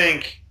I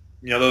think,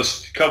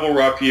 those couple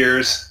rough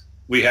years,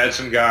 we had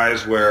some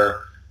guys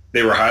where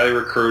they were highly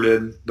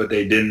recruited, but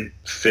they didn't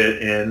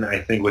fit in, I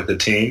think, with the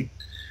team.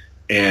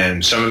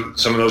 And some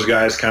of those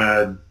guys kind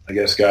of, I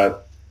guess,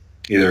 got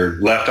either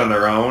left on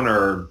their own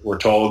or were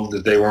told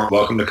that they weren't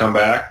welcome to come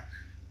back.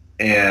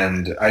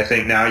 And I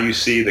think now you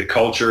see the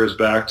culture is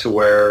back to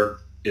where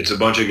it's a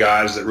bunch of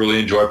guys that really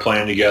enjoy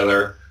playing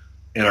together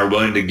and are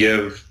willing to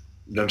give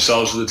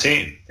themselves to the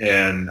team.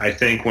 And I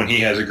think when he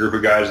has a group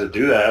of guys that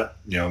do that,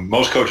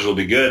 most coaches will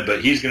be good,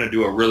 but he's going to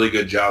do a really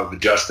good job of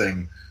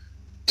adjusting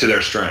to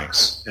their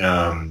strengths.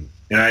 And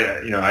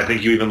I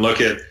think you even look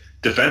at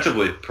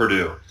defensively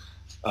Purdue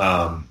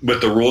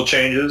with the rule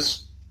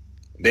changes,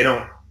 they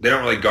don't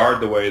really guard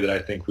the way that I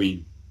think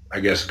we,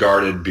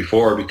 guarded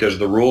before because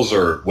the rules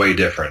are way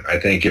different. I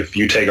think if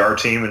you take our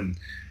team and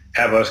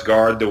have us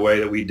guard the way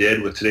that we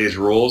did with today's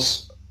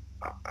rules,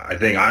 I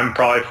think I'm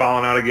probably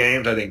falling out of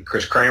games. I think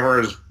Chris Kramer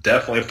is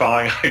definitely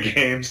falling out of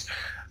games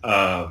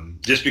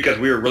just because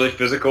we were really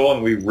physical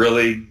and we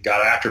really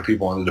got after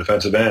people on the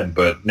defensive end.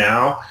 But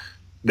now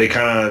they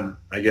kind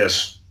of,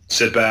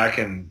 sit back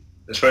and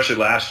especially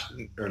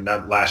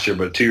not last year,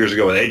 but 2 years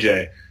ago with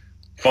AJ,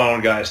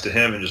 funneled guys to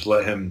him and just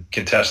let him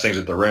contest things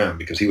at the rim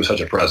because he was such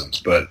a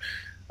presence. But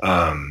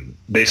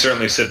they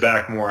certainly sit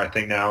back more, I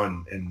think, now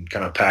and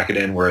kind of pack it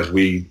in, whereas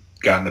we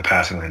got in the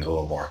passing lanes a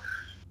little more.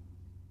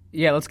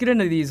 Yeah, let's get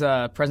into these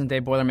present-day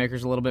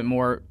Boilermakers a little bit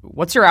more.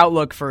 What's your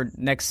outlook for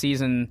next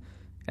season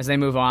as they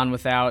move on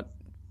without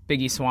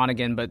Biggie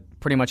Swanigan, but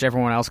pretty much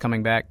everyone else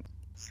coming back?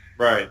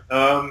 Right.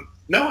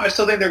 No, I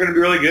still think they're going to be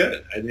really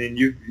good. I mean,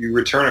 you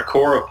return a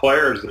core of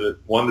players that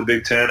won the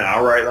Big Ten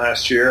outright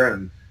last year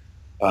and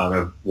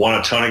have won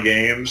a ton of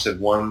games, have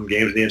won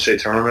games in the NCAA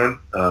tournament.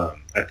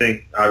 I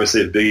think,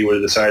 obviously, if Biggie would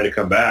have decided to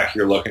come back,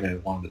 you're looking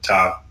at one of the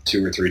top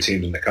 2 or 3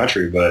 teams in the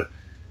country. But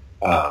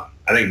I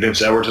think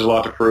Vince Edwards has a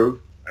lot to prove.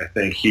 I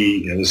think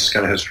this is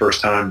kind of his first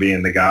time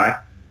being the guy.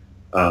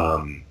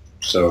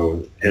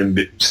 So him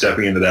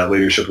stepping into that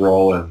leadership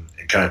role and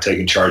kind of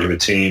taking charge of a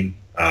team,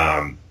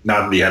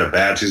 not that he had a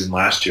bad season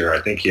last year. I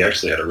think he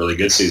actually had a really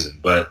good season.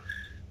 But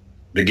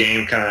the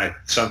game kind of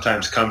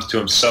sometimes comes to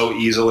him so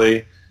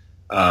easily,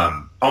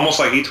 almost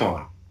like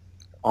Etuan.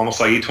 Almost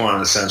like Etuan in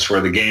the sense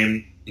where the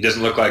game, he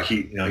doesn't look like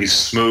he's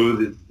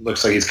smooth. It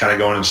looks like he's kind of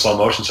going in slow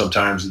motion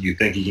sometimes that you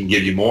think he can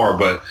give you more.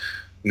 But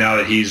now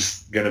that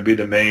he's going to be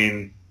the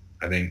main,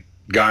 I think,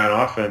 guy on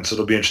offense,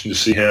 it'll be interesting to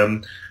see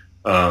him.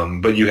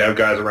 But you have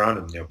guys around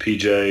him,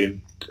 PJ,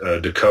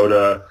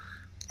 Dakota,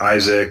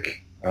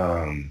 Isaac,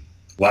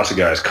 lots of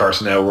guys,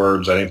 Carson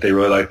Edwards. I think they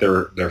really like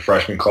their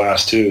freshman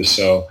class too.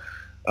 So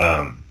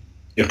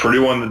if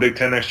Purdue won the Big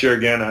Ten next year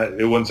again,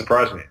 it wouldn't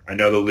surprise me. I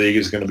know the league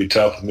is going to be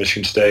tough with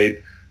Michigan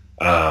State,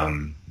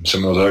 some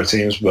of those other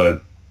teams,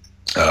 but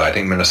I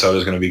think Minnesota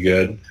is going to be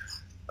good.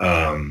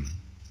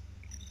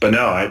 But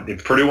no,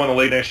 if Purdue won the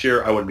league next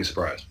year, I wouldn't be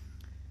surprised.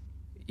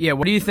 Yeah,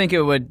 what do you think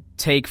it would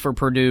take for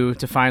Purdue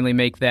to finally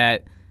make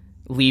that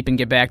leap and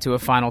get back to a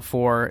Final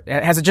Four?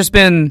 Has it just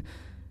been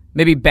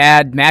maybe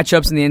bad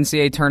matchups in the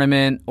NCAA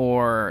tournament,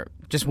 or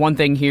just one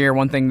thing here,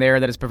 one thing there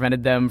that has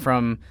prevented them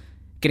from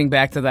getting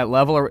back to that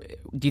level? Or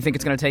do you think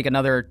it's going to take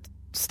another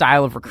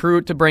style of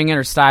recruit to bring in,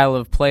 or style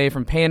of play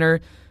from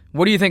Painter?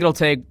 What do you think it'll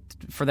take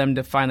for them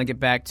to finally get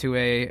back to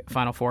a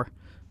Final Four?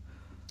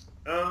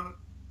 I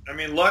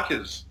mean, luck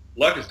is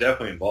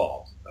definitely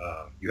involved.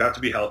 You have to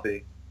be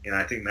healthy, and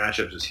I think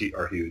matchups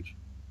are huge.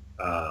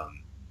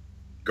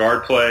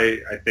 Guard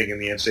play, I think, in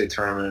the NCAA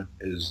tournament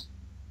is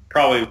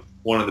probably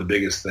one of the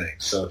biggest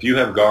things. So if you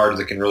have guards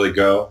that can really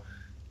go,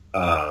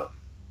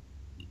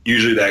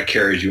 usually that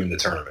carries you in the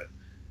tournament.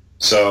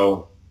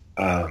 So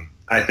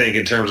I think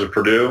in terms of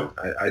Purdue,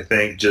 I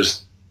think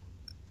just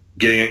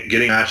getting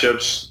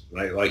matchups,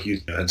 like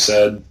you had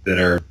said, that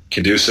are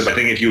conducive. I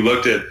think if you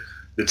looked at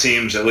the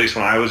teams, at least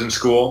when I was in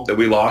school, that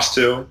we lost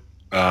to,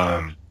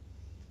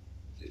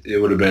 it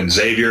would have been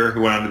Xavier,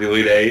 who went on to the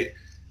Elite Eight,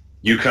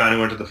 UConn, who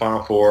went to the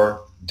Final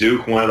Four,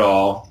 Duke won it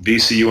all,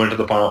 VCU went to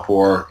the Final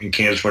Four, and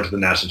Kansas went to the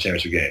national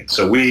championship game.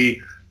 So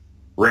we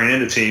ran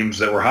into teams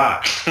that were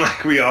hot.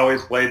 Like, we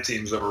always played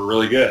teams that were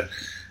really good.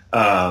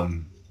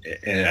 And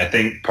I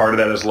think part of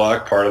that is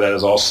luck. Part of that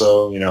is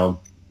also,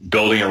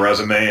 building a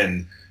resume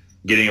and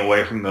getting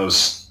away from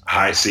those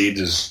high seeds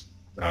is,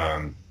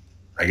 I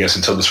guess,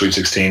 until the Sweet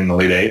 16 and the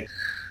Elite Eight.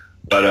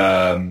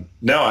 But,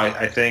 no,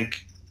 I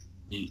think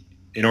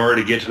in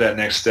order to get to that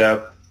next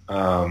step,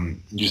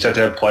 you just have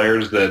to have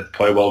players that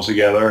play well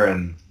together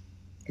and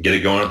get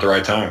it going at the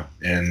right time.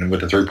 And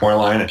with the three-point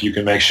line, if you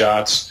can make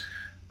shots,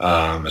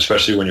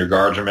 especially when your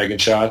guards are making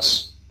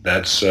shots,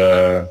 that's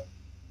going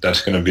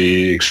to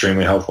be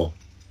extremely helpful.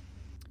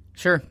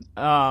 Sure.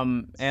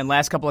 And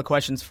last couple of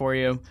questions for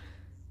you.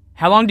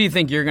 How long do you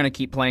think you're going to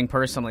keep playing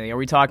personally? Are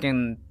we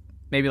talking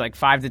maybe like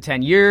 5 to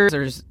 10 years,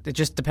 or does it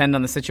just depend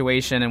on the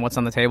situation and what's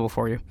on the table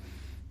for you?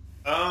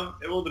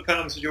 It will depend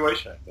on the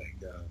situation, I think.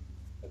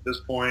 At this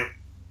point,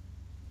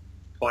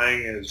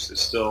 playing is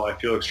still, I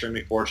feel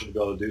extremely fortunate to be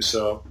able to do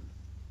so.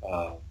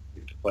 You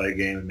get to play a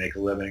game and make a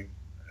living,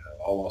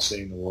 all while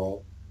seeing the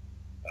world.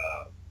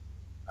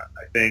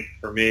 I think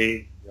for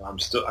me,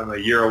 I'm a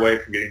year away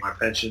from getting my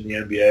pension in the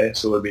NBA,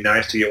 so it would be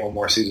nice to get one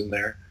more season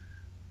there.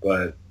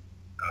 But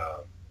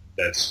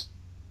that's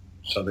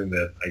something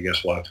that I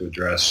guess we'll have to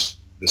address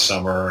this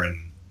summer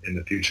and in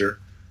the future.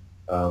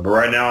 But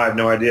right now, I have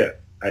no idea.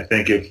 I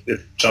think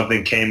if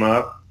something came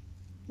up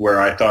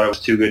where I thought it was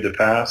too good to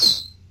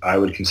pass, I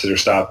would consider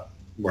stop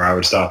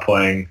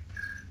playing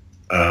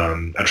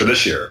after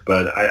this year.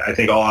 But I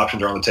think all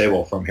options are on the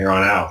table from here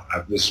on out.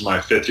 This is my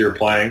 5th year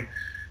playing.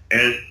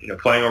 And,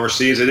 playing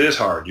overseas, it is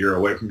hard. You're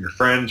away from your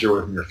friends. You're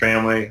away from your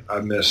family.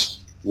 I've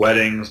missed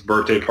weddings,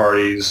 birthday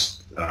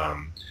parties,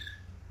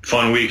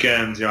 fun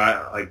weekends.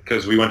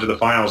 Because we went to the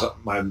finals.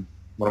 One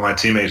of my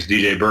teammates,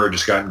 DJ Bird,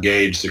 just got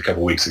engaged a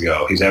couple weeks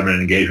ago. He's having an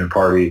engagement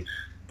party,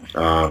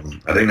 I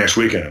think, next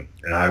weekend.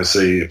 And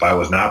obviously, if I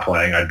was not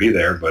playing, I'd be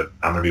there. But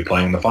I'm going to be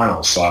playing in the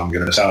finals, so I'm going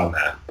to miss out on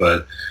that.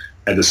 But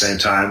at the same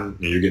time,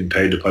 you're getting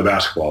paid to play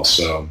basketball.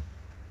 So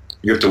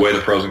you have to weigh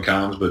the pros and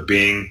cons. But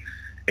being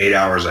 8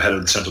 hours ahead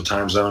of the Central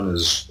Time Zone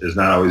is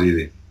not always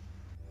easy.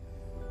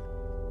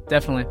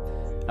 Definitely.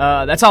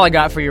 That's all I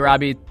got for you,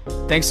 Robbie.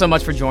 Thanks so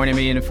much for joining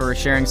me and for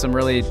sharing some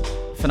really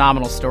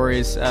phenomenal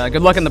stories.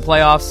 Good luck in the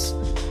playoffs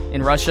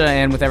in Russia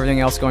and with everything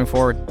else going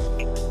forward.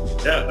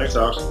 Yeah, thanks,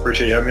 Alex.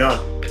 Appreciate you having me on.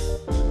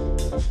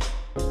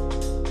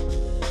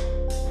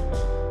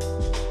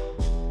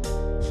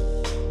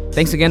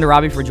 Thanks again to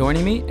Robbie for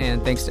joining me,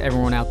 and thanks to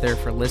everyone out there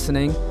for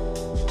listening.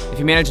 If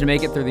you managed to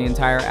make it through the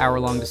entire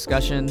hour-long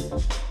discussion,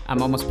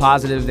 I'm almost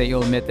positive that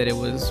you'll admit that it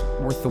was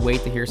worth the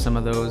wait to hear some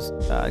of those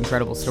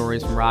incredible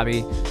stories from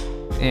Robbie.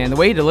 And the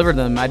way he delivered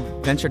them, I'd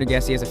venture to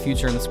guess he has a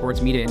future in the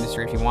sports media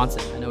industry if he wants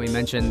it. I know he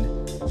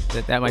mentioned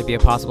that might be a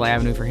possible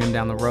avenue for him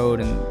down the road,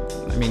 and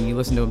I mean, you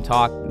listen to him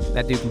talk,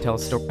 that dude can tell a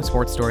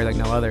sports story like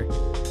no other.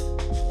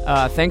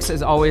 Thanks,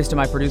 as always, to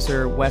my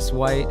producer, Wes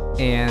White,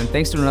 and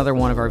thanks to another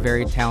one of our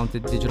very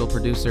talented digital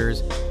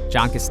producers,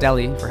 John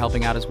Castelli, for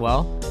helping out as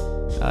well.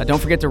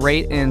 Don't forget to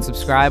rate and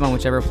subscribe on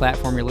whichever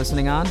platform you're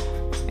listening on,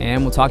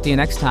 and we'll talk to you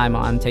next time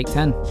on Take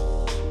 10.